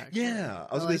background. Actually. Yeah,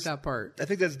 I like that part. I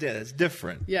think that's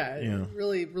different. Yeah, it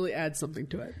really adds something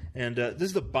to it. And this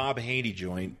is the Bob Haney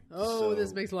joint. Oh, so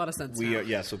this makes a lot of sense.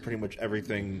 So pretty much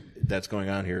everything that's going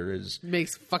on here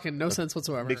makes fucking no sense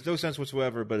whatsoever. Makes no sense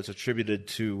whatsoever, but it's attributed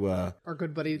to our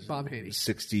good buddy Bob Haney.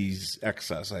 60s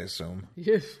excess, I assume.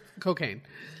 Yeah, cocaine,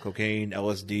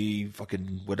 LSD,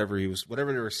 fucking whatever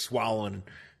they were swallowing.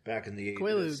 Back in the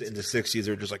 60s,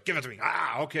 they're just like, give it to me.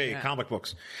 Okay, yeah. Comic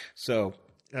books. So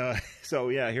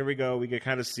here we go. We can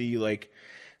kind of see like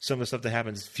some of the stuff that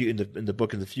happens in the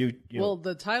book in the future. Well,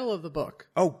 the title of the book,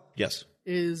 yes,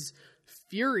 is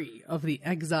Fury of the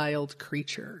Exiled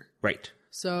Creature. Right.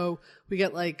 So we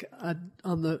get like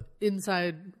on the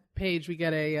inside page, we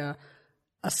get a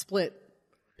split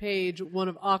page. One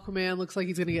of Aquaman looks like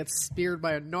he's going to get speared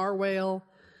by a narwhal.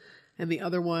 And the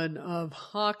other one of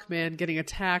Hawkman getting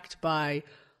attacked by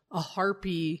a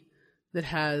harpy that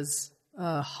has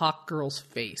Hawk Girl's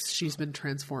face. She's been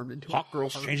transformed into Hawk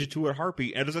Girl's changed it to a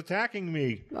harpy and is attacking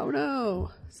me. Oh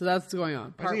no! So that's going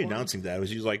on. Why is he announcing that?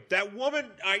 He's like, that woman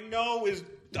I know is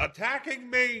attacking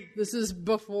me. This is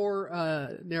before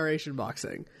narration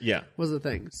boxing. Yeah, was the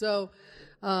thing. So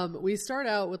we start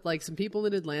out with like some people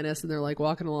in Atlantis, and they're like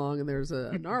walking along, and there's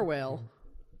a narwhal.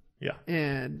 Yeah,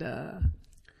 and.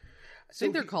 I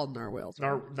think they're called narwhals.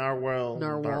 Right? Narwhals.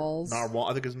 Narwhal.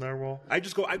 I think it's narwhal. I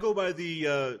go by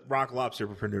the rock lobster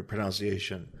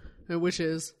pronunciation. Which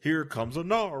is? Here comes a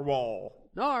narwhal.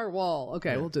 Narwhal.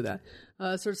 Okay, we'll do that.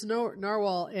 So it's a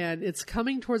narwhal, and it's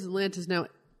coming towards Atlantis. Now,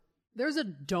 there's a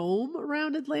dome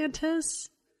around Atlantis.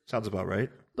 Sounds about right.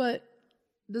 But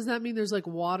does that mean there's like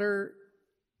water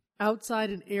outside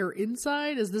and air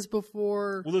inside? Is this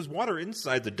before? Well, there's water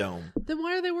inside the dome. Then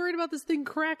why are they worried about this thing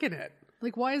cracking it?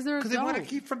 Like, why is there a dome? Because they want to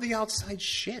keep from the outside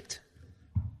shit.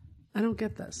 I don't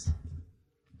get this.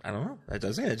 I don't know. That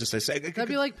doesn't. That'd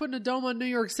be like putting a dome on New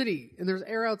York City and there's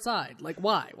air outside. Like,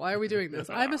 why? Why are we doing this?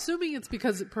 I'm assuming it's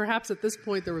because perhaps at this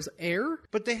point there was air.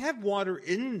 But they have water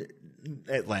in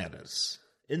Atlantis.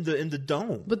 In the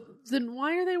dome. But then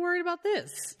why are they worried about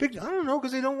this? I don't know,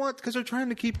 because they're trying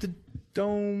to keep the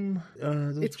dome.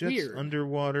 It's jets weird.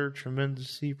 Underwater, tremendous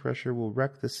sea pressure will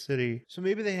wreck the city. So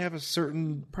maybe they have a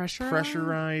certain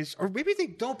pressurized, or maybe they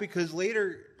don't, because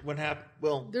later what happened?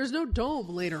 Well, there's no dome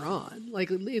later on. Like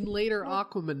in later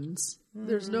Aquamans,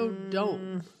 there's no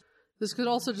dome. This could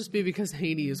also just be because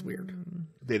Haney is weird.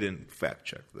 They didn't fact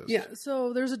check this. Yeah,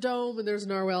 so there's a dome and there's a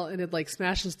narwhal and it like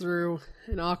smashes through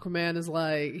and Aquaman is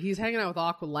like, he's hanging out with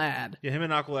Aqualad. Yeah, him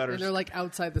and Aqualad are... And they're like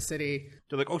outside the city.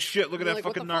 They're like, oh shit, look at that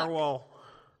fucking narwhal.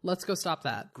 Let's go stop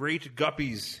that. Great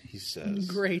guppies, he says.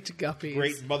 Great guppies.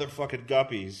 Great motherfucking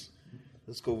guppies.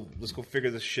 Let's go figure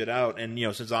this shit out. And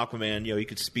since Aquaman, he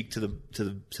could speak to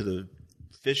the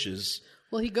fishes.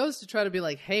 Well, he goes to try to be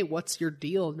like, hey, what's your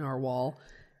deal, narwhal?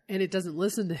 And it doesn't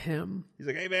listen to him. He's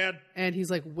like, hey, man. And he's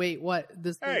like, wait, what?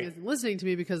 This thing isn't listening to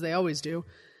me because they always do.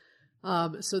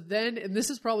 So then, and this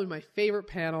is probably my favorite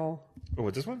panel. Oh,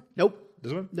 what, this one? Nope.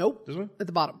 This one? Nope. This one? At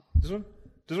the bottom. This one?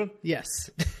 This one? Yes.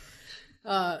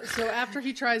 So after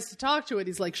he tries to talk to it,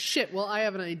 he's like, shit, well, I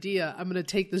have an idea. I'm going to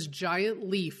take this giant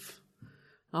leaf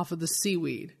off of the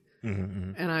seaweed,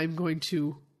 and I'm going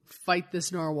to fight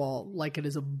this narwhal like it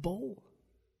is a bull.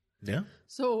 Yeah.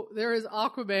 So there is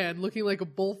Aquaman looking like a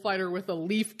bullfighter with a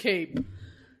leaf cape,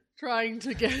 trying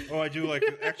to get. Oh, I do like.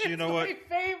 Actually, you know what? My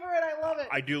favorite. I love it.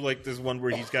 I do like this one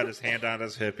where he's got his hand on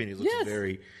his hip and he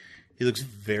looks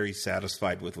very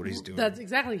satisfied with what he's doing. That's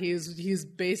exactly. He's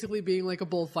basically being like a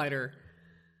bullfighter,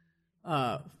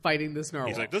 fighting this narwhal.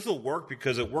 He's like, this will work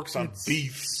because it works on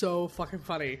beef. So fucking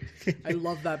funny. I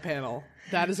love that panel.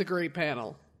 That is a great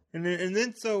panel. So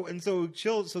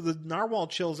the narwhal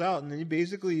chills out, and then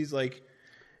he's like,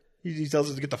 he tells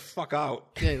us to get the fuck out.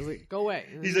 Yeah, he's like, go away.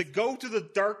 He's like, go to the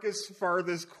darkest,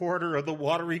 farthest corner of the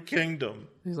watery kingdom.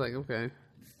 He's like, okay,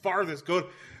 farthest. Go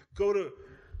to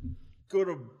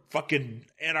fucking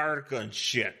Antarctica and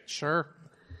shit. Sure.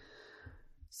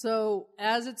 So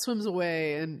as it swims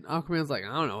away, and Aquaman's like,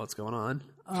 I don't know what's going on.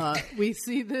 We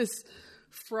see this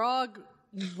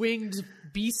frog-winged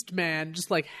beast man just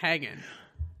like hanging.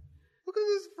 Look at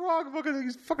this frog,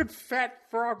 these fucking fat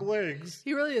frog legs.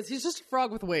 He really is. He's just a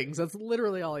frog with wings. That's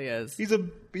literally all he is. He's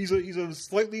a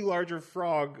slightly larger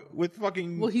frog with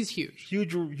fucking... Well, he's huge.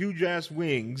 Huge ass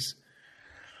wings.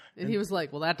 And he was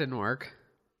like, well, that didn't work.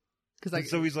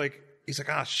 So he's like,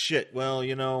 ah, shit. Well,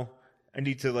 I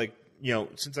need to, like,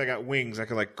 since I got wings, I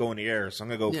could, like, go in the air. So I'm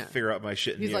going to go figure out my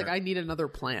shit in the air. He's like, I need another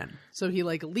plan. So he,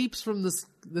 like, leaps from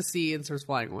the sea and starts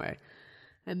flying away.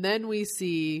 And then we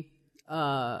see,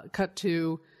 cut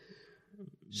to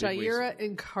Shaira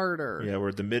and Carter. Yeah, we're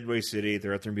at the Midway City.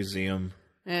 They're at their museum.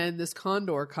 And this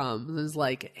condor comes and is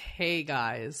like, hey,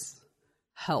 guys,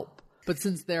 help. But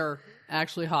since they're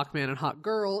actually Hawkman and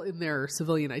Hawkgirl in their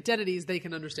civilian identities, they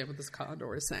can understand what this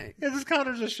condor is saying. Yeah, this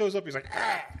condor just shows up. He's like,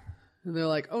 ah! And they're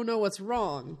like, oh no, what's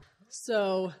wrong?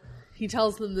 So he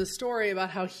tells them this story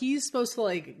about how he's supposed to,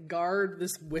 like, guard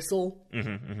this whistle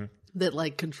that,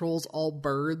 like, controls all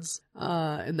birds.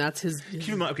 And that's his... Keep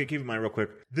in mind real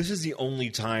quick. This is the only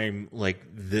time, like,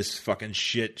 this fucking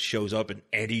shit shows up in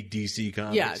any DC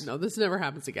comics. Yeah, no, this never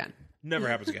happens again. Never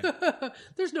happens again.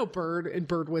 There's no bird in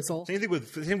Bird Whistle. Same thing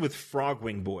with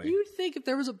Frogwing Boy. You'd think if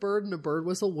there was a bird in a Bird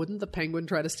Whistle, wouldn't the Penguin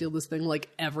try to steal this thing like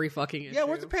every fucking issue? Yeah,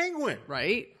 where's the Penguin?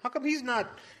 Right? How come he's not?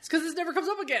 It's because this never comes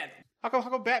up again. How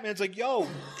come Batman's like, yo,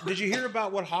 did you hear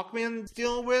about what Hawkman's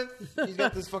dealing with? He's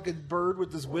got this fucking bird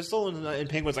with this whistle, and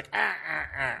Penguin's like,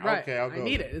 Right. Okay, I'll go. I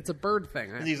need it. It's a bird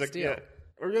thing. And he's like, steal. yeah.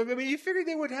 Or, I mean, you figured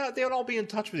they would all be in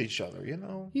touch with each other,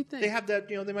 You think. They have that,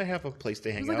 they might have a place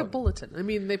to hang out. It's like a bulletin. I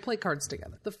mean, they play cards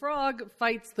together. The frog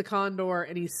fights the condor,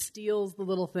 and he steals the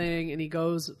little thing, and he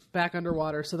goes back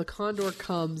underwater. So the condor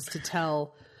comes to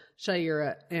tell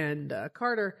Shaira and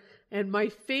Carter. And my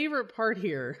favorite part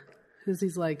here is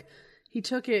he's like, he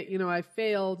took it, I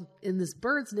failed, and this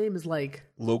bird's name is like...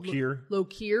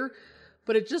 Lokir.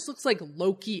 But it just looks like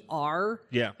Loki R.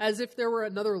 Yeah. As if there were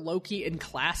another Loki in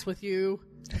class with you.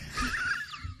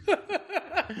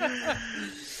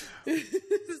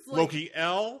 Loki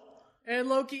L? And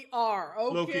Loki R.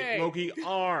 Okay. Loki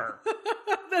R.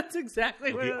 That's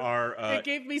exactly Loki what R. It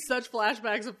gave me such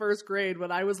flashbacks of first grade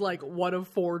when I was like one of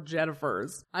 4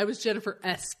 Jennifers. I was Jennifer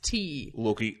S.T.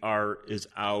 Loki R is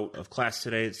out of class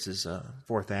today. It's his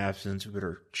 4th absence. We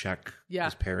better check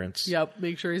his parents. Yep.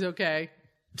 Make sure he's okay.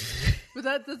 But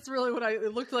that's really what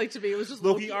it looked like to me. It was just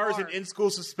Loki R is an in-school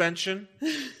suspension.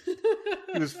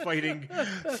 He was fighting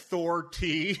Thor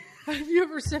T. Have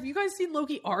you guys seen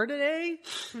Loki R today?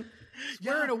 He's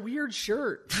wearing a weird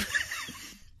shirt.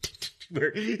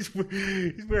 He's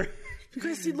wearing... You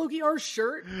guys seen Loki R's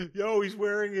shirt? Yo, he's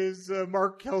wearing his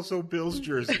Mark Kelso Bills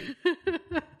jersey.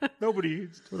 What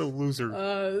a loser.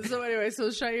 So anyway,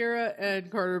 Shaira and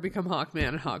Carter become Hawkman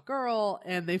and Hawkgirl,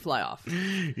 and they fly off.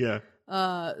 Yeah.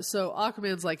 So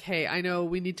Aquaman's like, hey, I know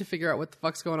we need to figure out what the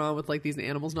fuck's going on with, like, these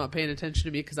animals not paying attention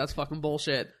to me because that's fucking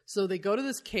bullshit. So they go to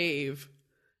this cave,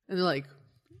 and they're like,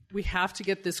 we have to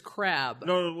get this crab.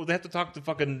 No, they have to talk to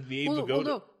fucking the Abe Vigoda. Well,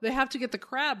 no, they have to get the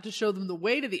crab to show them the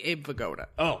way to the Abe Vigoda.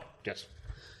 Oh, yes.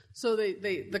 So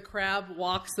the crab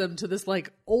walks them to this,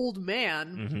 like, old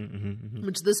man,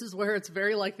 which this is where it's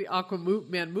very like the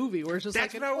Aquaman movie, where it's just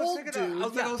like an old dude.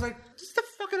 I was like, this is the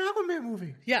fucking Aquaman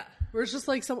movie. Yeah, where it's just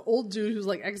like some old dude who's,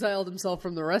 like, exiled himself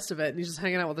from the rest of it, and he's just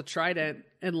hanging out with a trident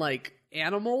and, like,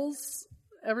 animals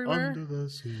everywhere. Under the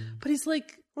sea. But he's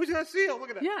like... Who's that seal?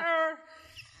 Look at that. Yeah.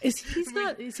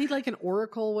 Is he like an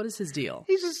oracle? What is his deal?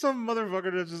 He's just some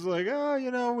motherfucker that's just like,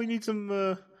 we need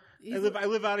some... I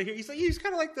live out of here. He's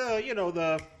kind of like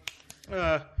the.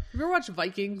 Have you ever watched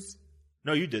Vikings?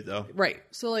 No, you did though. Right.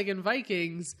 So like in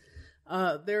Vikings,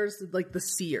 there's like the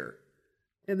seer,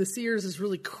 and the seer is this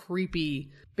really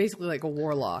creepy, basically like a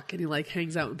warlock, and he like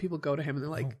hangs out when people go to him, and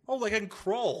they're like, like in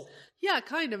Krull. Yeah,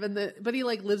 kind of. But he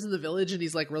like lives in the village, and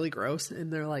he's like really gross.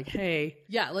 And they're like, hey,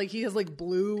 yeah, like he has like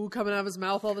blue coming out of his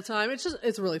mouth all the time.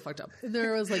 It's really fucked up. And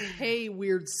there was like, hey,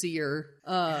 weird seer.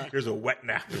 Here's a wet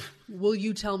nap. Will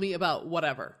you tell me about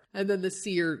whatever? And then the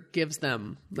seer gives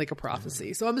them like a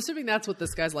prophecy. So I'm assuming that's what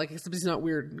this guy's like, except he's not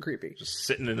weird and creepy. Just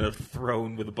sitting in a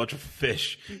throne with a bunch of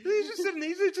fish. He's just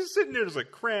sitting there. There's like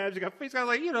crabs. He's got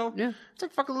like, it's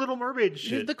like fucking Little Mermaid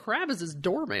shit. The crab is his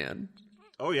doorman.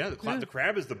 Oh, yeah. The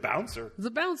crab is the bouncer.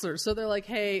 The bouncer. So they're like,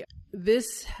 hey,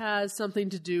 this has something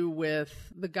to do with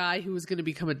the guy who was going to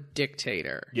become a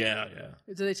dictator. Yeah.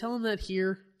 Did they tell him that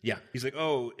here? Yeah. He's like,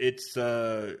 oh, it's...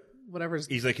 whatever.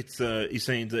 He's like, he's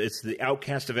saying that it's the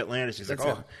outcast of Atlantis. He's like,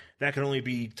 that can only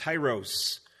be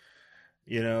Tyros.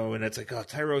 And it's like,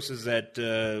 Tyros is that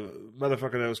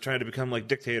motherfucker that was trying to become like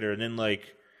dictator. And then like...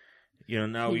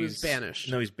 Now he was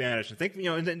banished. No, he's banished. And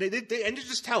and they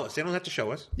just tell us. They don't have to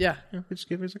show us. Yeah. They just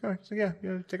give us yeah,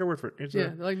 take our word for it.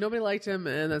 They're like, nobody liked him,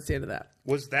 and that's the end of that.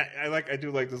 Was that, I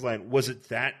do like this line. Was it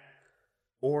that,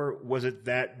 or was it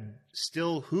that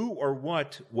still who or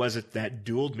what was it that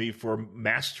dueled me for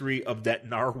mastery of that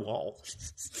narwhal?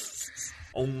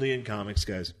 Only in comics,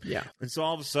 guys. Yeah. And so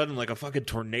all of a sudden, like a fucking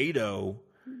tornado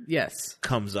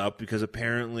comes up because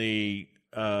apparently...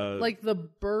 like the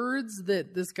birds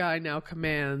that this guy now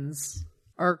commands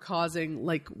are causing,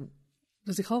 like...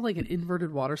 Does he call it like an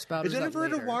inverted water spout? It's an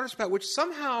inverted water spout, which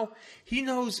somehow he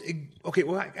knows... Okay,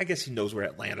 well, I guess he knows where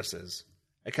Atlantis is.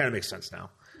 It kind of makes sense now.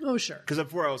 Oh, sure. Because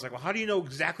before I was like, well, how do you know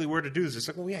exactly where to do this? It's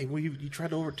like, well, yeah, you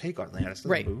tried to overtake Atlantis.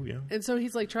 Right. And so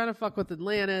he's like trying to fuck with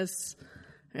Atlantis...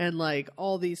 And, like,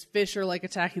 all these fish are, like,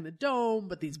 attacking the dome,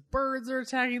 but these birds are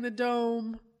attacking the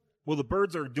dome. Well, the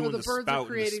birds are doing the spout. Are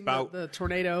creating the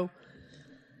tornado.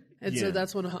 And so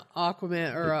that's when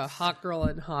Aquaman, or Hawkgirl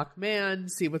and Hawkman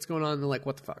see what's going on, and they're like,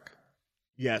 what the fuck?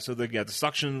 Yeah, so they got the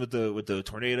suction with the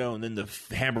tornado, and then the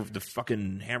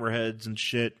fucking hammerheads and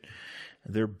shit.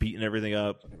 They're beating everything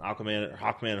up. Hawkman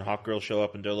and Hawkgirl show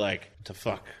up, and they're like, "To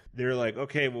fuck." They're like,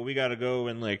 "Okay, well, we got to go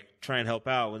and like try and help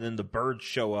out." And then the birds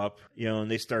show up,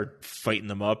 and they start fighting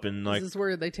them up. And like, this is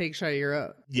where they take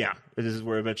Shayera. Yeah, this is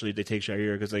where eventually they take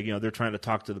Shayera because they're trying to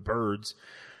talk to the birds.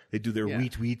 They do their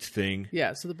weet thing.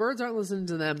 Yeah, so the birds aren't listening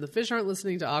to them. The fish aren't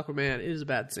listening to Aquaman. It is a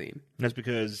bad scene. And that's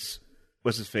because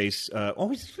what's his face?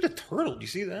 He's a turtle. Do you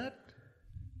see that?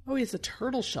 Oh, he has a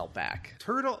turtle shell back.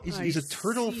 Turtle? He's a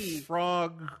turtle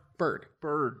frog bird.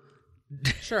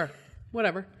 Sure,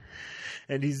 whatever.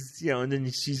 And he's, and then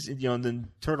and then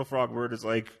turtle frog bird is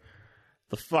like,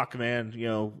 the fuck, man,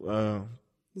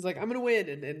 He's like, I'm gonna win,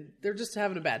 and they're just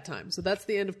having a bad time. So that's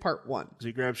the end of part 1. So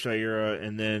he grabs Shayera,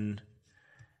 and then,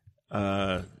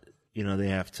 they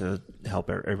have to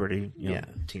help everybody.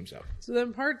 Teams up. So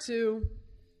then part 2.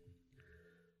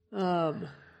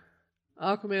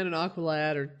 Aquaman and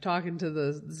Aqualad are talking to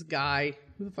this guy.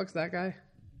 Who the fuck's that guy?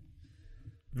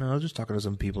 No, I was just talking to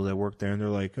some people that work there, and they're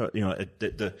like,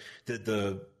 the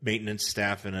maintenance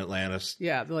staff in Atlantis.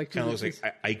 Yeah, they're like, kind of looks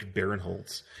like Ike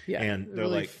Barinholtz. Yeah, and they're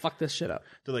really like, fuck this shit up.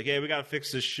 They're like, yeah, we gotta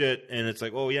fix this shit, and it's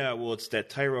like, oh yeah, well it's that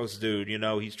Tyros dude.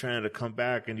 He's trying to come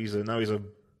back, and now he's a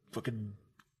fucking.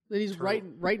 Then he's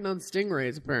writing on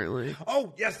stingrays apparently.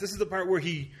 Oh yes, this is the part where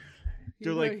he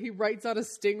writes out a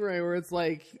stingray where it's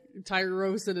like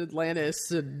Tyros and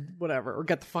Atlantis and whatever, or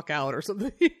get the fuck out or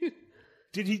something.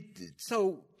 What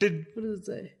does it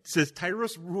say? It says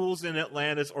Tyros rules in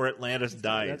Atlantis or Atlantis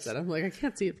dies. That's it. I'm like, I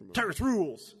can't see it from Tyros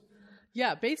rules.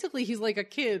 Yeah, basically he's like a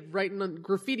kid writing on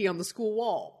graffiti on the school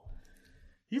wall.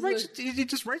 He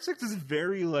just writes like this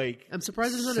very like. I'm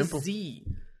surprised there's not a Z.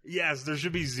 Yes, there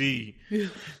should be Z.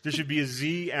 There should be a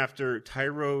Z after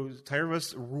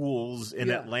Tyros rules in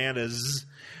Atlantis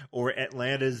or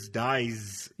Atlantis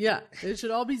dies. Yeah, it should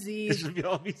all be Z's. It should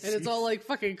all be Z's. And it's all like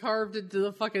fucking carved into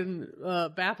the fucking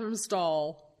bathroom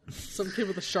stall. Some kid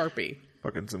with a Sharpie.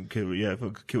 Fucking some kid,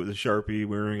 with a Sharpie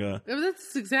wearing a... I mean,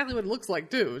 that's exactly what it looks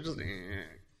like, too. Just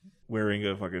wearing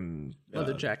a fucking...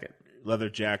 leather jacket. Leather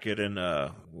jacket and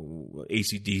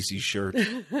AC/DC shirt.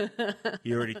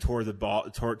 He already tore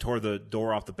the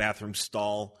door off the bathroom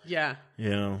stall. Yeah.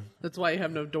 That's why you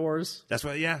have no doors. That's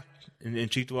why, yeah. In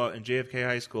JFK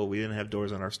High School, we didn't have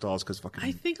doors on our stalls because fucking...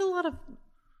 I think a lot of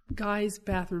guys'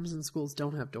 bathrooms in schools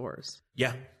don't have doors.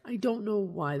 Yeah. I don't know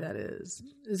why that is.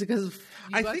 Is it because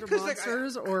you guys are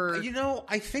monsters, or...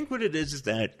 I think what it is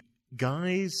that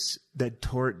guys that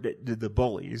the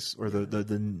bullies or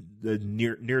the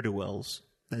ne'er-do-wells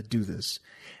that do this,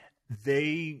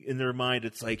 they, in their mind,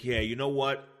 it's like, yeah, you know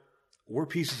what? We're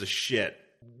pieces of shit.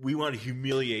 We want to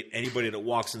humiliate anybody that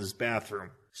walks in this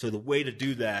bathroom. So the way to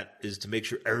do that is to make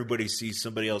sure everybody sees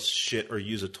somebody else shit or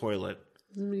use a toilet.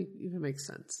 Doesn't even make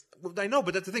sense. Well, I know,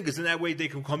 but that's the thing, because in that way they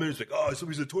can come in and it's like, oh,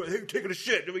 somebody's in the toilet. Hey, you're taking a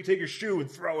shit. Let me take your shoe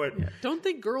and throw it. Yeah. Don't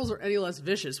think girls are any less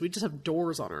vicious. We just have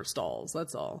doors on our stalls.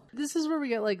 That's all. This is where we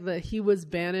get like he was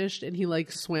banished and he like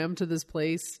swam to this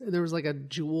place and there was like a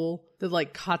jewel that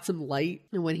like caught some light.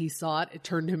 And when he saw it, it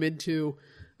turned him into...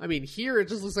 I mean, here it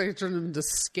just looks like it turned him into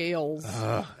scales.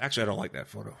 Actually, I don't like that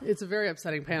photo. It's a very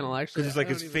upsetting panel, actually. Because it's like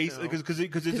his face,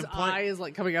 because his eye is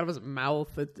like coming out of his mouth,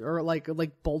 or like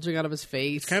bulging out of his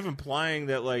face. It's kind of implying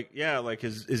that,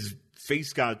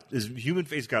 his human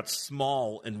face got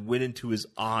small and went into his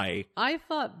eye. I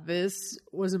thought this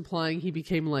was implying he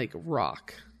became like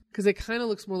rock. Because it kind of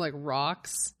looks more like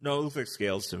rocks. No, it looks like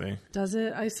scales to me. Does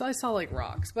it? I saw like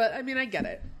rocks, but I mean, I get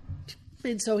it.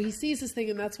 And so he sees this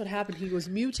thing, and that's what happened. He was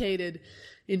mutated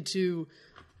into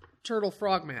Turtle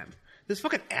Frogman. This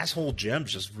fucking asshole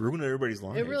gem's just ruining everybody's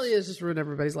lives. It really is just ruining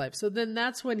everybody's life. So then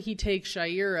that's when he takes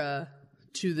Shayera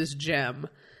to this gem,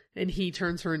 and he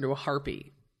turns her into a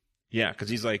harpy. Yeah, because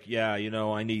he's like, yeah,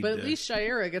 I need... But at least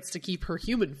Shayera gets to keep her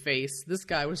human face. This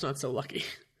guy was not so lucky.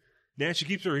 Yeah, she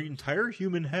keeps her entire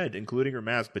human head, including her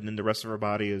mask, but then the rest of her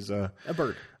body is a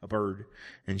bird. A bird.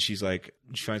 And she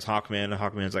finds Hawkman, and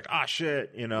Hawkman's like,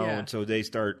 shit, and so they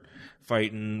start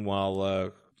fighting while,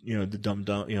 the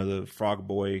the frog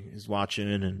boy is watching.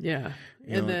 And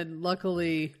and then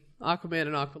luckily Aquaman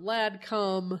and Aqualad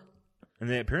come.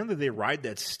 And apparently they ride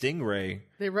that stingray.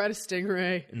 They ride a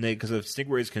stingray. And because the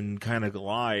stingrays can kind of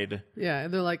glide. Yeah,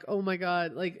 and they're like, oh my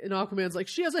god. Like, and Aquaman's like,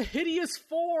 she has a hideous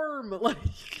form. Like,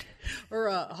 or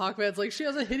Hawkman's like, she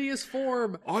has a hideous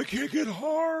form. I can't get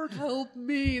hard. Help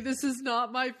me. This is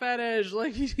not my fetish.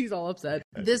 Like, he's all upset.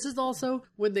 This is also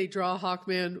when they draw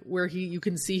Hawkman where you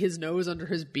can see his nose under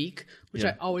his beak, which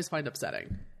I always find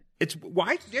upsetting. It's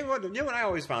why what I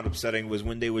always found upsetting was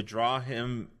when they would draw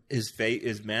him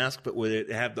his mask, but would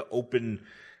it have the open?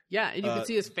 Yeah, and you can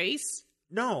see his face.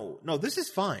 No, this is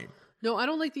fine. No, I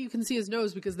don't like that you can see his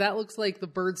nose because that looks like the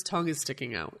bird's tongue is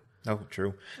sticking out. Oh,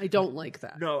 true. I don't like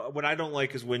that. No, what I don't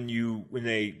like is when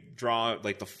they draw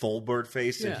like the full bird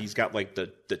face and he's got like the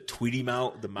Tweety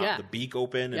mouth, the beak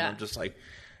open, and I'm just like,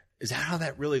 is that how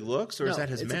that really looks, or is that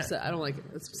his mask? I don't like it.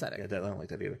 It's upsetting. Yeah, I don't like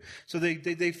that either. So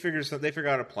they figure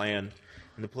out a plan,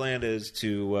 and the plan is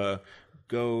to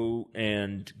go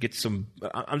and get some.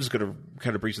 I'm just going to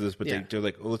kind of breeze through this, but they're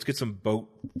like, let's get some boat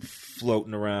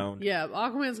floating around. Yeah,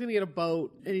 Aquaman's going to get a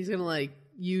boat, and he's going to like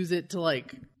use it to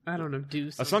like, I don't know,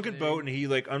 do something. A sunken boat, and he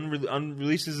like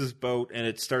unreleases his boat, and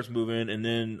it starts moving, and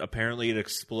then apparently it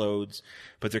explodes.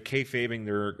 But they're kayfabing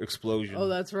their explosion. Oh,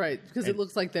 that's right, because it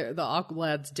looks like the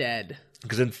Aqualad's dead.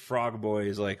 Because then Frog Boy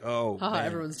is like, "Oh, man,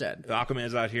 everyone's dead.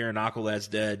 Aquaman's out here, and Aqualad's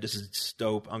dead. This is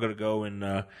dope. I'm gonna go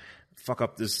and fuck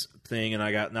up this thing." And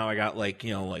I got like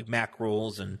like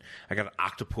mackerels, and I got an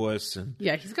octopus, and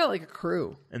he's got like a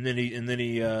crew. And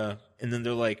then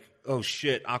they're like, oh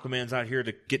shit, Aquaman's out here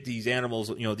to get these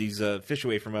animals, these fish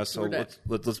away from us. So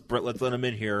let's let him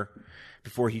in here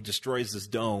before he destroys this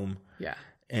dome. Yeah.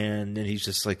 And then he's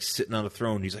just like sitting on a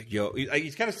throne. He's like, yo,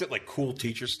 he's kind of sitting like cool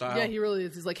teacher style. Yeah, he really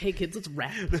is. He's like, hey kids, let's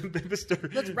rap.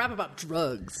 Let's rap about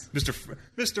drugs. Mr. Frog.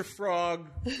 Mr. Frog.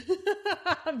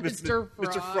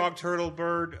 Mr. Frog Turtle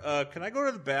Bird. Can I go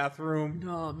to the bathroom?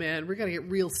 Oh man, we gotta get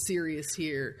real serious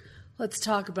here. Let's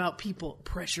talk about people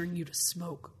pressuring you to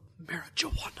smoke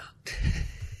marijuana.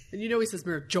 And he says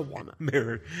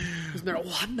marijuana. It's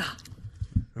marijuana.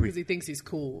 Because he thinks he's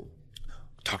cool.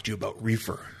 Talk to you about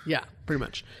reefer. Yeah, pretty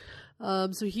much.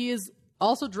 So he is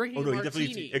also drinking a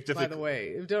martini, by the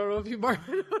way. I don't know if you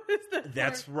noticed that.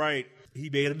 That's right. He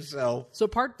made himself. So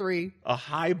part 3.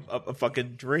 A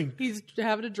fucking drink. He's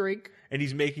having a drink. And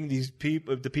he's making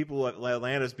the people at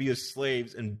Atlantis be his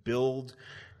slaves and build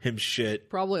him shit.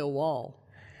 Probably a wall.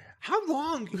 How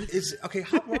long is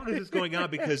this going on?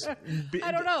 Because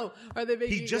I don't know. Are they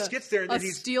making he just gets there and then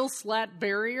he's steel slat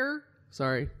barrier?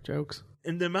 Sorry, jokes.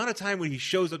 In the amount of time when he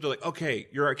shows up, they're like, okay,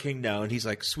 you're our king now. And he's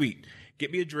like, sweet,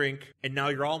 get me a drink. And now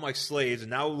you're all my slaves. And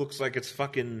now it looks like it's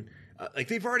fucking, like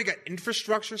they've already got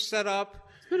infrastructure set up.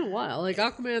 It's been a while. Like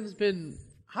Aquaman's been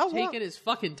taking his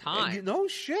fucking time. No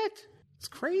shit. It's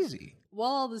crazy. While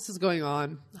all this is going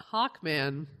on,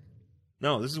 Hawkman.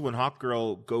 No, this is when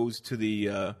Hawkgirl goes to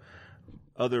the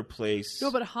other place.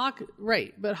 No, but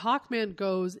Hawkman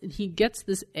goes and he gets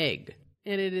this egg.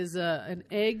 And it is an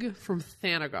egg from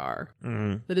Thanagar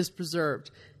that is preserved.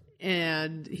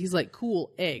 And he's like, cool,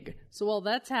 egg. So while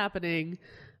that's happening,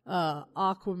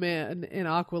 Aquaman and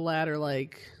Aqualad are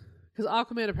like... Because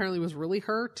Aquaman apparently was really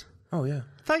hurt. Oh, yeah.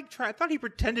 I thought he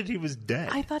pretended he was dead.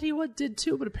 I thought he did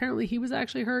too, but apparently he was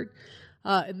actually hurt.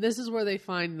 And this is where they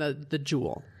find the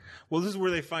jewel. Well, this is where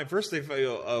they find... First, they find...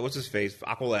 what's his face?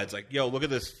 Aqualad's like, yo, look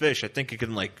at this fish. I think it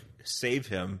can, like... save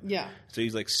him. Yeah. So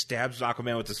he's like stabs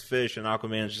Aquaman with this fish, and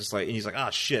Aquaman's just like, and he's like, ah,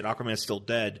 shit, Aquaman's still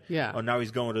dead. Yeah. Oh, now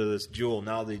he's going to this jewel.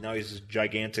 Now he's this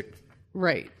gigantic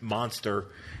monster.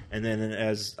 And then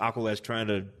as Aqualad's trying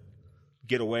to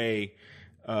get away,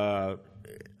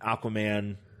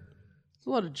 Aquaman... It's a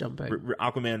lot of jumping.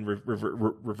 Aquaman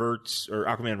reverts, or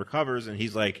Aquaman recovers, and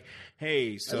he's like,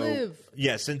 hey, so... I live.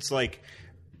 Yeah, since like...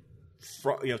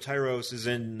 Tyros is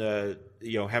in,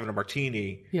 having a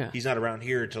martini. Yeah. He's not around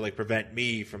here to like prevent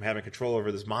me from having control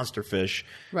over this monster fish.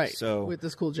 Right. So with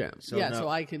this cool gem. So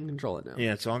I can control it now.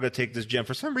 Yeah. So I'm going to take this gem.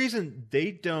 For some reason,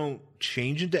 they don't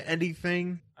change into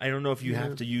anything. I don't know if you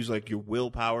have to use like your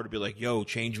willpower to be like, yo,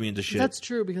 change me into shit. That's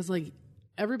true because like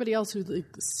everybody else who like,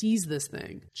 sees this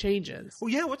thing changes. Oh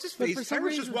yeah, what's his face?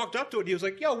 Tyrus just walked up to it and he was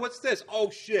like, "Yo, what's this? Oh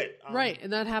shit!" Right,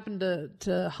 and that happened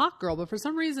to Hawkgirl, but for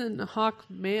some reason,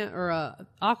 Hawkman or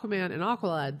Aquaman and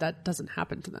Aqualad, that doesn't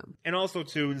happen to them. And also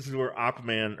too, this is where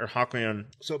Hawkman.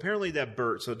 So apparently that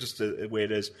bird. So just the way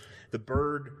it is, the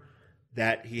bird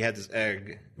that he had this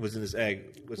egg was in this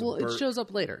egg. It shows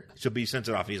up later. So he sends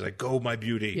it off. He's like, "Go, my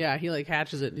beauty." Yeah, he like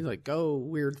hatches it and he's like, "Go,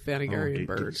 weird Thanagarian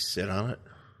bird." Did he sit on it?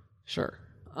 Sure.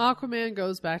 Aquaman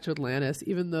goes back to Atlantis,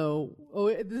 even though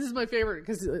this is my favorite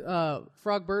because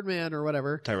Frog Birdman or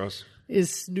whatever Tyros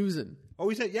is snoozing. Oh,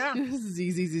 he said, yeah. He's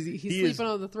sleeping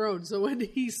on the throne. So when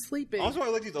he's sleeping, also I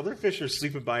like these other fish are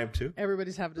sleeping by him too.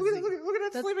 Everybody's having to look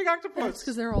at that sleeping octopus. That's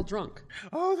because they're all drunk.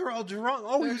 Oh, they're all drunk.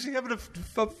 Oh, he was having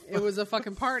it was a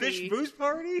fucking party. Fish booze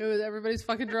party. It was everybody's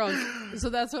fucking drunk. So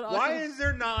that's what. Why is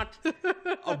there not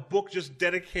a book just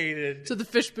dedicated to the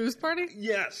fish booze party?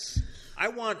 Yes. I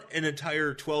want an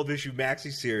entire 12-issue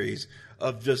maxi series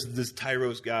of just this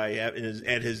Tyros guy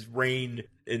and his reign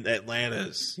in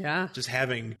Atlantis. Yeah. Just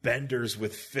having benders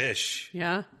with fish.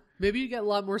 Yeah. Maybe you get a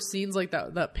lot more scenes like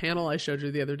that panel I showed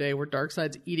you the other day where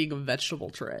Darkseid's eating a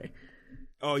vegetable tray.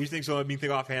 Oh, you think so? I mean,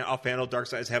 think off panel,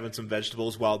 Darkseid's having some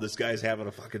vegetables while this guy's having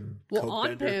a fucking Coke on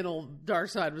bender. panel,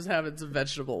 Darkseid was having some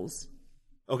vegetables.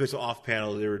 Okay, so off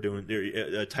panel they were doing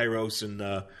Tyros and.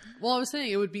 Well, I was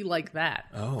saying it would be like that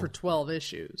for 12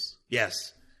 issues.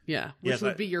 Yes. Yeah, which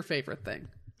would be your favorite thing.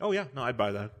 Oh yeah, no, I'd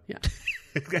buy that. Yeah.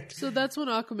 So that's when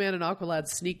Aquaman and Aqualad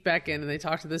sneak back in and they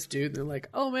talk to this dude and they're like,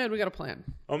 "Oh man, we got a plan."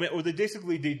 Oh man, well they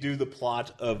do the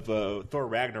plot of Thor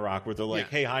Ragnarok where they're like,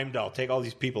 "Hey Heimdall, take all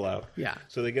these people out." Yeah.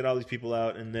 So they get all these people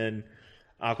out and then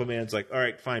Aquaman's like, "All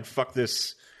right, fine, fuck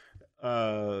this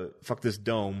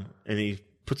dome," and he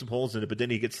puts some holes in it, but then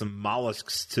he gets some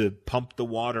mollusks to pump the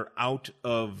water out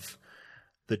of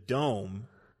the dome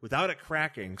without it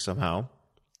cracking somehow.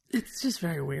 It's just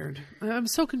very weird. I'm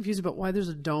so confused about why there's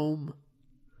a dome.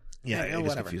 Yeah,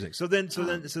 it's confusing. So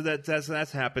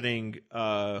that's happening.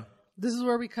 This is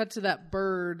where we cut to that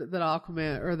bird that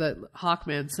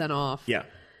Hawkman sent off. Yeah.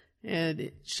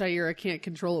 And Shayera can't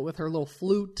control it with her little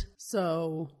flute,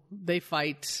 so they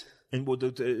fight. And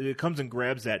it comes and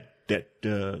grabs that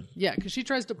because she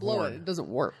tries to blow horn. it doesn't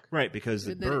work. Right, because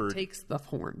the bird it takes the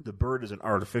horn. The bird is an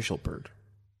artificial bird.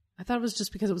 I thought it was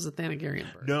just because it was a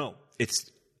Thanagarian bird. No, it's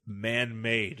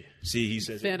man-made. See, he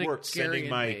says it works. Sending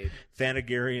my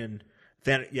Thanagarian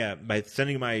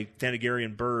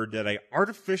bird that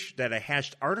I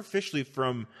hatched artificially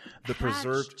from the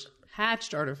preserved.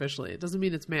 Hatched artificially. It doesn't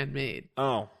mean it's man-made.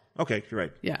 Oh. Okay, you're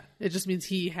right. Yeah, it just means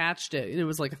he hatched it, and it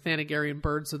was like a Thanagarian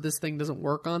bird, so this thing doesn't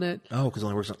work on it. Oh, because it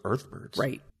only works on Earth birds.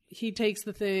 Right. He takes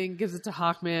the thing, gives it to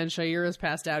Hawkman. Shayera's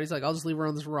passed out. He's like, "I'll just leave her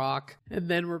on this rock." And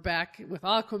then we're back with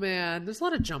Aquaman. There's a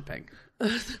lot of jumping.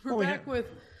 We're back with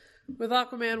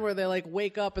Aquaman where they like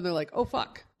wake up and they're like, "Oh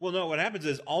fuck." Well, no, what happens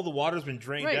is all the water's been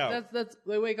drained out. Right, that's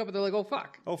they wake up and they're like, "Oh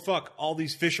fuck." Oh fuck, all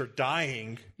these fish are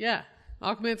dying. Yeah,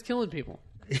 Aquaman's killing people.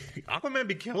 Aquaman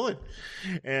be killing,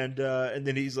 and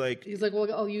then he's like, "Well,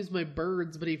 I'll use my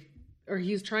birds," but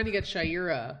he's trying to get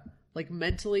Shayera like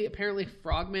mentally. Apparently,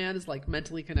 Frogman is like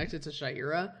mentally connected to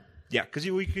Shayera. Yeah, because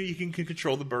he can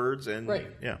control the birds, and right.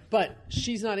 Yeah, but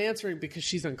she's not answering because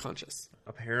she's unconscious.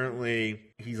 Apparently,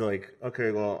 he's like,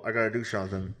 "Okay, well, I gotta do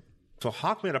something." So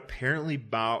Hawkman apparently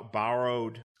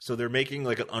borrowed. So they're making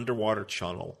like an underwater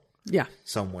tunnel,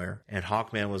 somewhere, and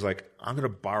Hawkman was like, "I'm gonna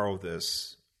borrow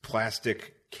this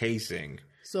plastic casing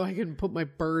so I can put my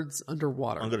birds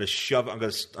underwater. I'm gonna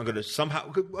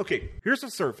somehow. Okay, here's the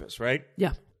surface, right?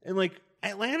 Yeah, and like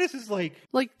Atlantis is like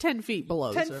 10 feet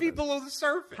below. 10 feet below the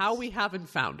surface. How we haven't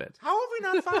found it? How have we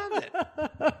not found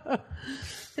it?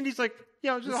 And he's like,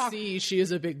 "See, she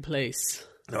is a big place."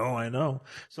 No, I know.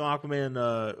 So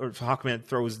Hawkman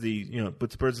throws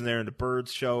puts the birds in there, and the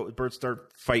birds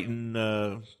start fighting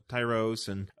Tyros,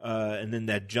 and then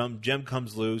that gem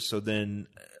comes loose. So then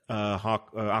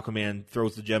Aquaman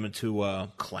throws the gem into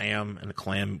a clam, and the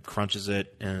clam crunches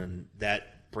it, and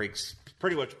that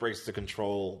pretty much breaks the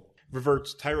control.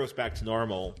 Reverts Tyros back to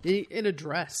normal in a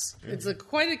dress. It's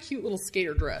quite a cute little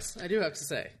skater dress, I do have to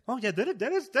say. Oh yeah,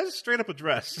 that is straight up a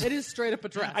dress. It is straight up a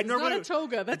dress. It's not a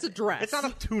toga. That's a dress. It's not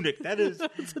a tunic. That is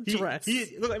it's a dress.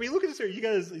 Look at this here.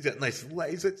 He's got nice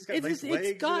legs. It's got nice legs.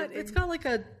 It's got like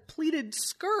a pleated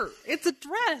skirt. It's a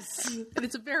dress, and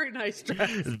it's a very nice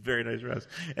dress. It's a very nice dress.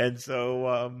 And so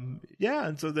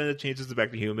and so then it changes it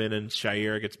back to human, and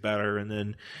Shayera gets better, and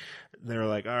then they're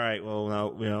like, "All right, well,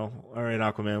 now, all right,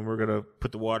 Aquaman, we're going to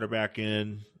put the water back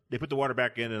in." They put the water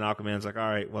back in, and Aquaman's like, "All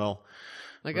right, well,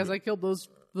 I guess I killed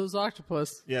those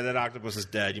octopus. Yeah, that octopus is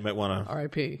dead. You might want to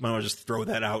R.I.P. Might want to just throw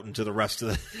that out into the rest of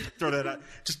the. Throw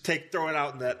it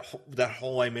out in that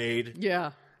hole I made.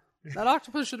 Yeah. That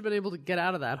octopus should have been able to get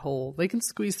out of that hole. They can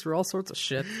squeeze through all sorts of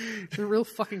shit. They're real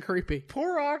fucking creepy.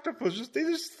 Poor octopus. They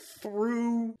just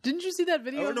threw. Didn't you see that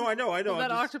video? Oh, no, I know.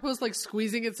 That octopus like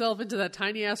squeezing itself into that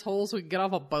tiny ass hole so it can get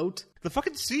off a boat. The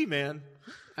fucking sea, man.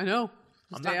 I know.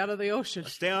 Stay out of the ocean.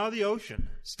 Stay out of the ocean.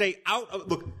 Stay out of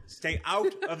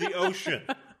the ocean.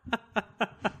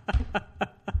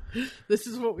 This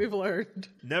is what we've learned.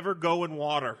 Never go in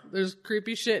water. There's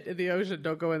creepy shit in the ocean.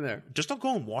 Don't go in there. Just don't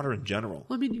go in water in general.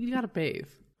 Well, I mean, you gotta bathe.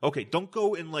 Okay, don't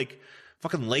go in like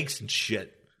fucking lakes and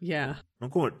shit. Yeah.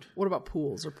 Don't go in. What about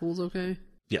pools? Are pools okay?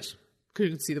 Yes. Because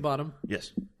you can see the bottom?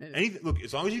 Yes. Anything. Look,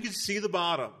 as long as you can see the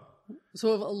bottom.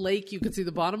 So if a lake you can see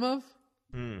the bottom of?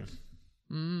 I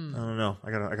don't know. I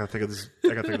gotta think of this. I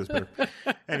gotta think of this better.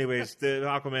 Anyways, the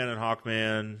Aquaman and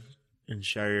Hawkman and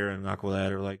Shire and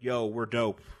Aqualad are like, "Yo, we're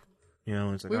dope." You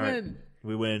know, it's like, we all win. Right,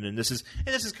 we win, and this is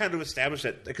kind of established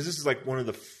that because this is like one of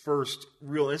the first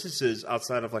real instances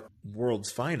outside of like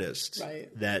World's Finest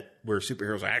that where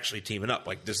superheroes are actually teaming up.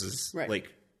 Like this is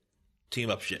like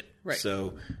team up shit. Right.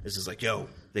 So this is like, yo,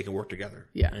 they can work together.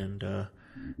 Yeah.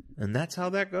 And that's how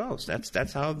that goes.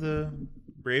 That's how the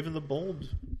Brave and the Bold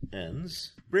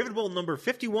ends. Brave and the Bold number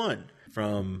 51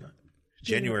 from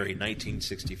January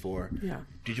 1964. Yeah.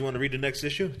 Did you want to read the next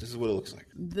issue? This is what it looks like.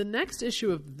 The next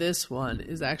issue of this one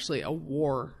is actually a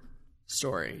war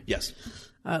story. Yes.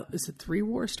 Is it 3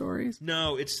 war stories?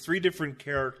 No, it's 3 different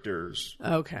characters.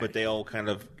 Okay. But they all kind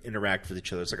of interact with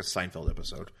each other. It's like a Seinfeld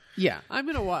episode. Yeah.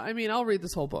 I'll read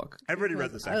this whole book. I've already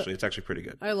read this, actually. It's actually pretty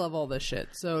good. I love all this shit.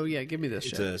 So, yeah, give me this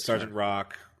shit. It's Sergeant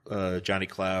Rock, Johnny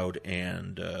Cloud,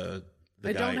 and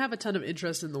I don't have a ton of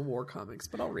interest in the war comics,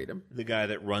 but I'll read them. The guy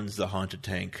that runs the haunted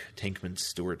tank, Tankman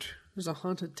Stewart. There's a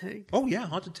haunted tank. Oh, yeah,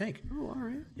 haunted tank. Oh, all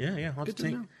right. Yeah, haunted Good to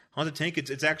tank. know. Haunted tank,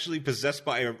 it's actually possessed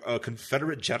by a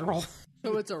Confederate general.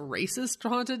 So it's a racist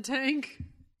haunted tank?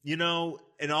 You know,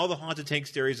 in all the haunted tank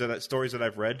stories that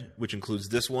I've read, which includes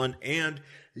this one, and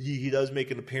he does make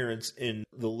an appearance in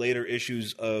the later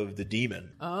issues of The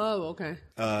Demon. Oh, okay.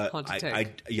 Haunted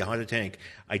tank. Haunted tank.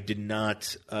 I did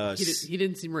not. He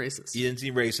didn't seem racist. He didn't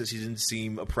seem racist. He didn't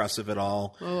seem oppressive at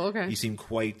all. Oh, okay. He seemed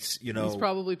quite, He's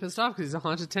probably pissed off because he's a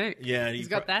haunted tank. Yeah, he's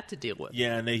got that to deal with.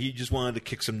 Yeah, and he just wanted to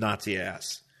kick some Nazi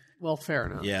ass. Well, fair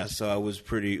enough. Yeah, so it was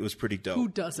pretty dope. Who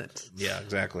doesn't? Yeah,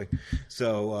 exactly.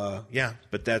 So,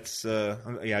 but that's, I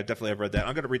definitely have read that.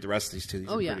 I'm going to read the rest of these two.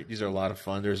 These are a lot of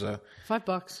fun. There's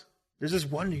 $5. There's this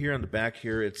one here on the back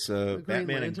here. It's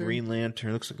Batman and Green Lantern.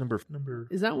 It looks like number.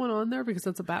 Is that one on there? Because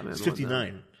that's a Batman. It's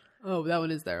 59. Oh, that one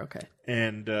is there. Okay.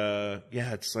 And,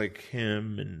 it's like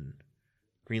him and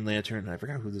Green Lantern. I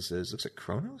forgot who this is. Looks like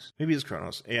Kronos? Maybe it's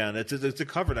Kronos. Yeah, and it's a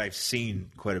cover that I've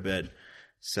seen quite a bit.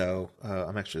 So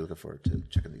I'm actually looking forward to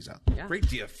checking these out. Yeah. Great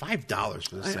deal, $5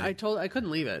 for this thing. I couldn't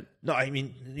leave it. No, I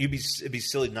mean it'd be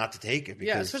silly not to take it.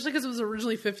 Because, especially because it was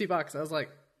originally $50. I was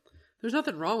like, there's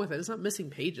nothing wrong with it. It's not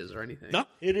missing pages or anything. No,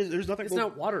 it is. There's nothing. It's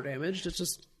not water damaged. It's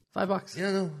just $5.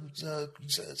 Yeah, no.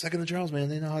 It's Second and Charles, man.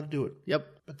 They know how to do it. Yep.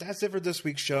 But that's it for this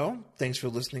week's show. Thanks for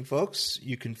listening, folks.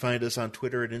 You can find us on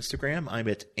Twitter and Instagram. I'm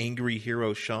at Angry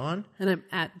Hero Sean. And I'm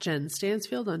at Jen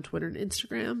Stansfield on Twitter and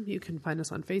Instagram. You can find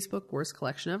us on Facebook, Worst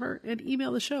Collection Ever, and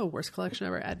email the show,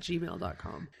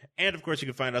 worstcollectionever@gmail.com. And, of course, you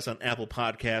can find us on Apple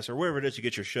Podcasts or wherever it is you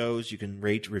get your shows. You can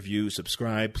rate, review,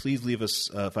 subscribe. Please leave us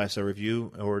a 5-star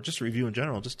review or just a review in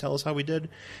general. Just tell us how we did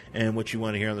and what you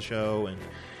want to hear on the show, and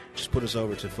just put us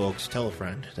over to folks. Tell a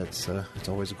friend. It's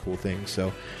always a cool thing.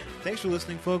 So thanks for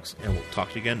listening, folks, and we'll talk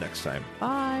to you again next time.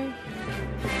 Bye.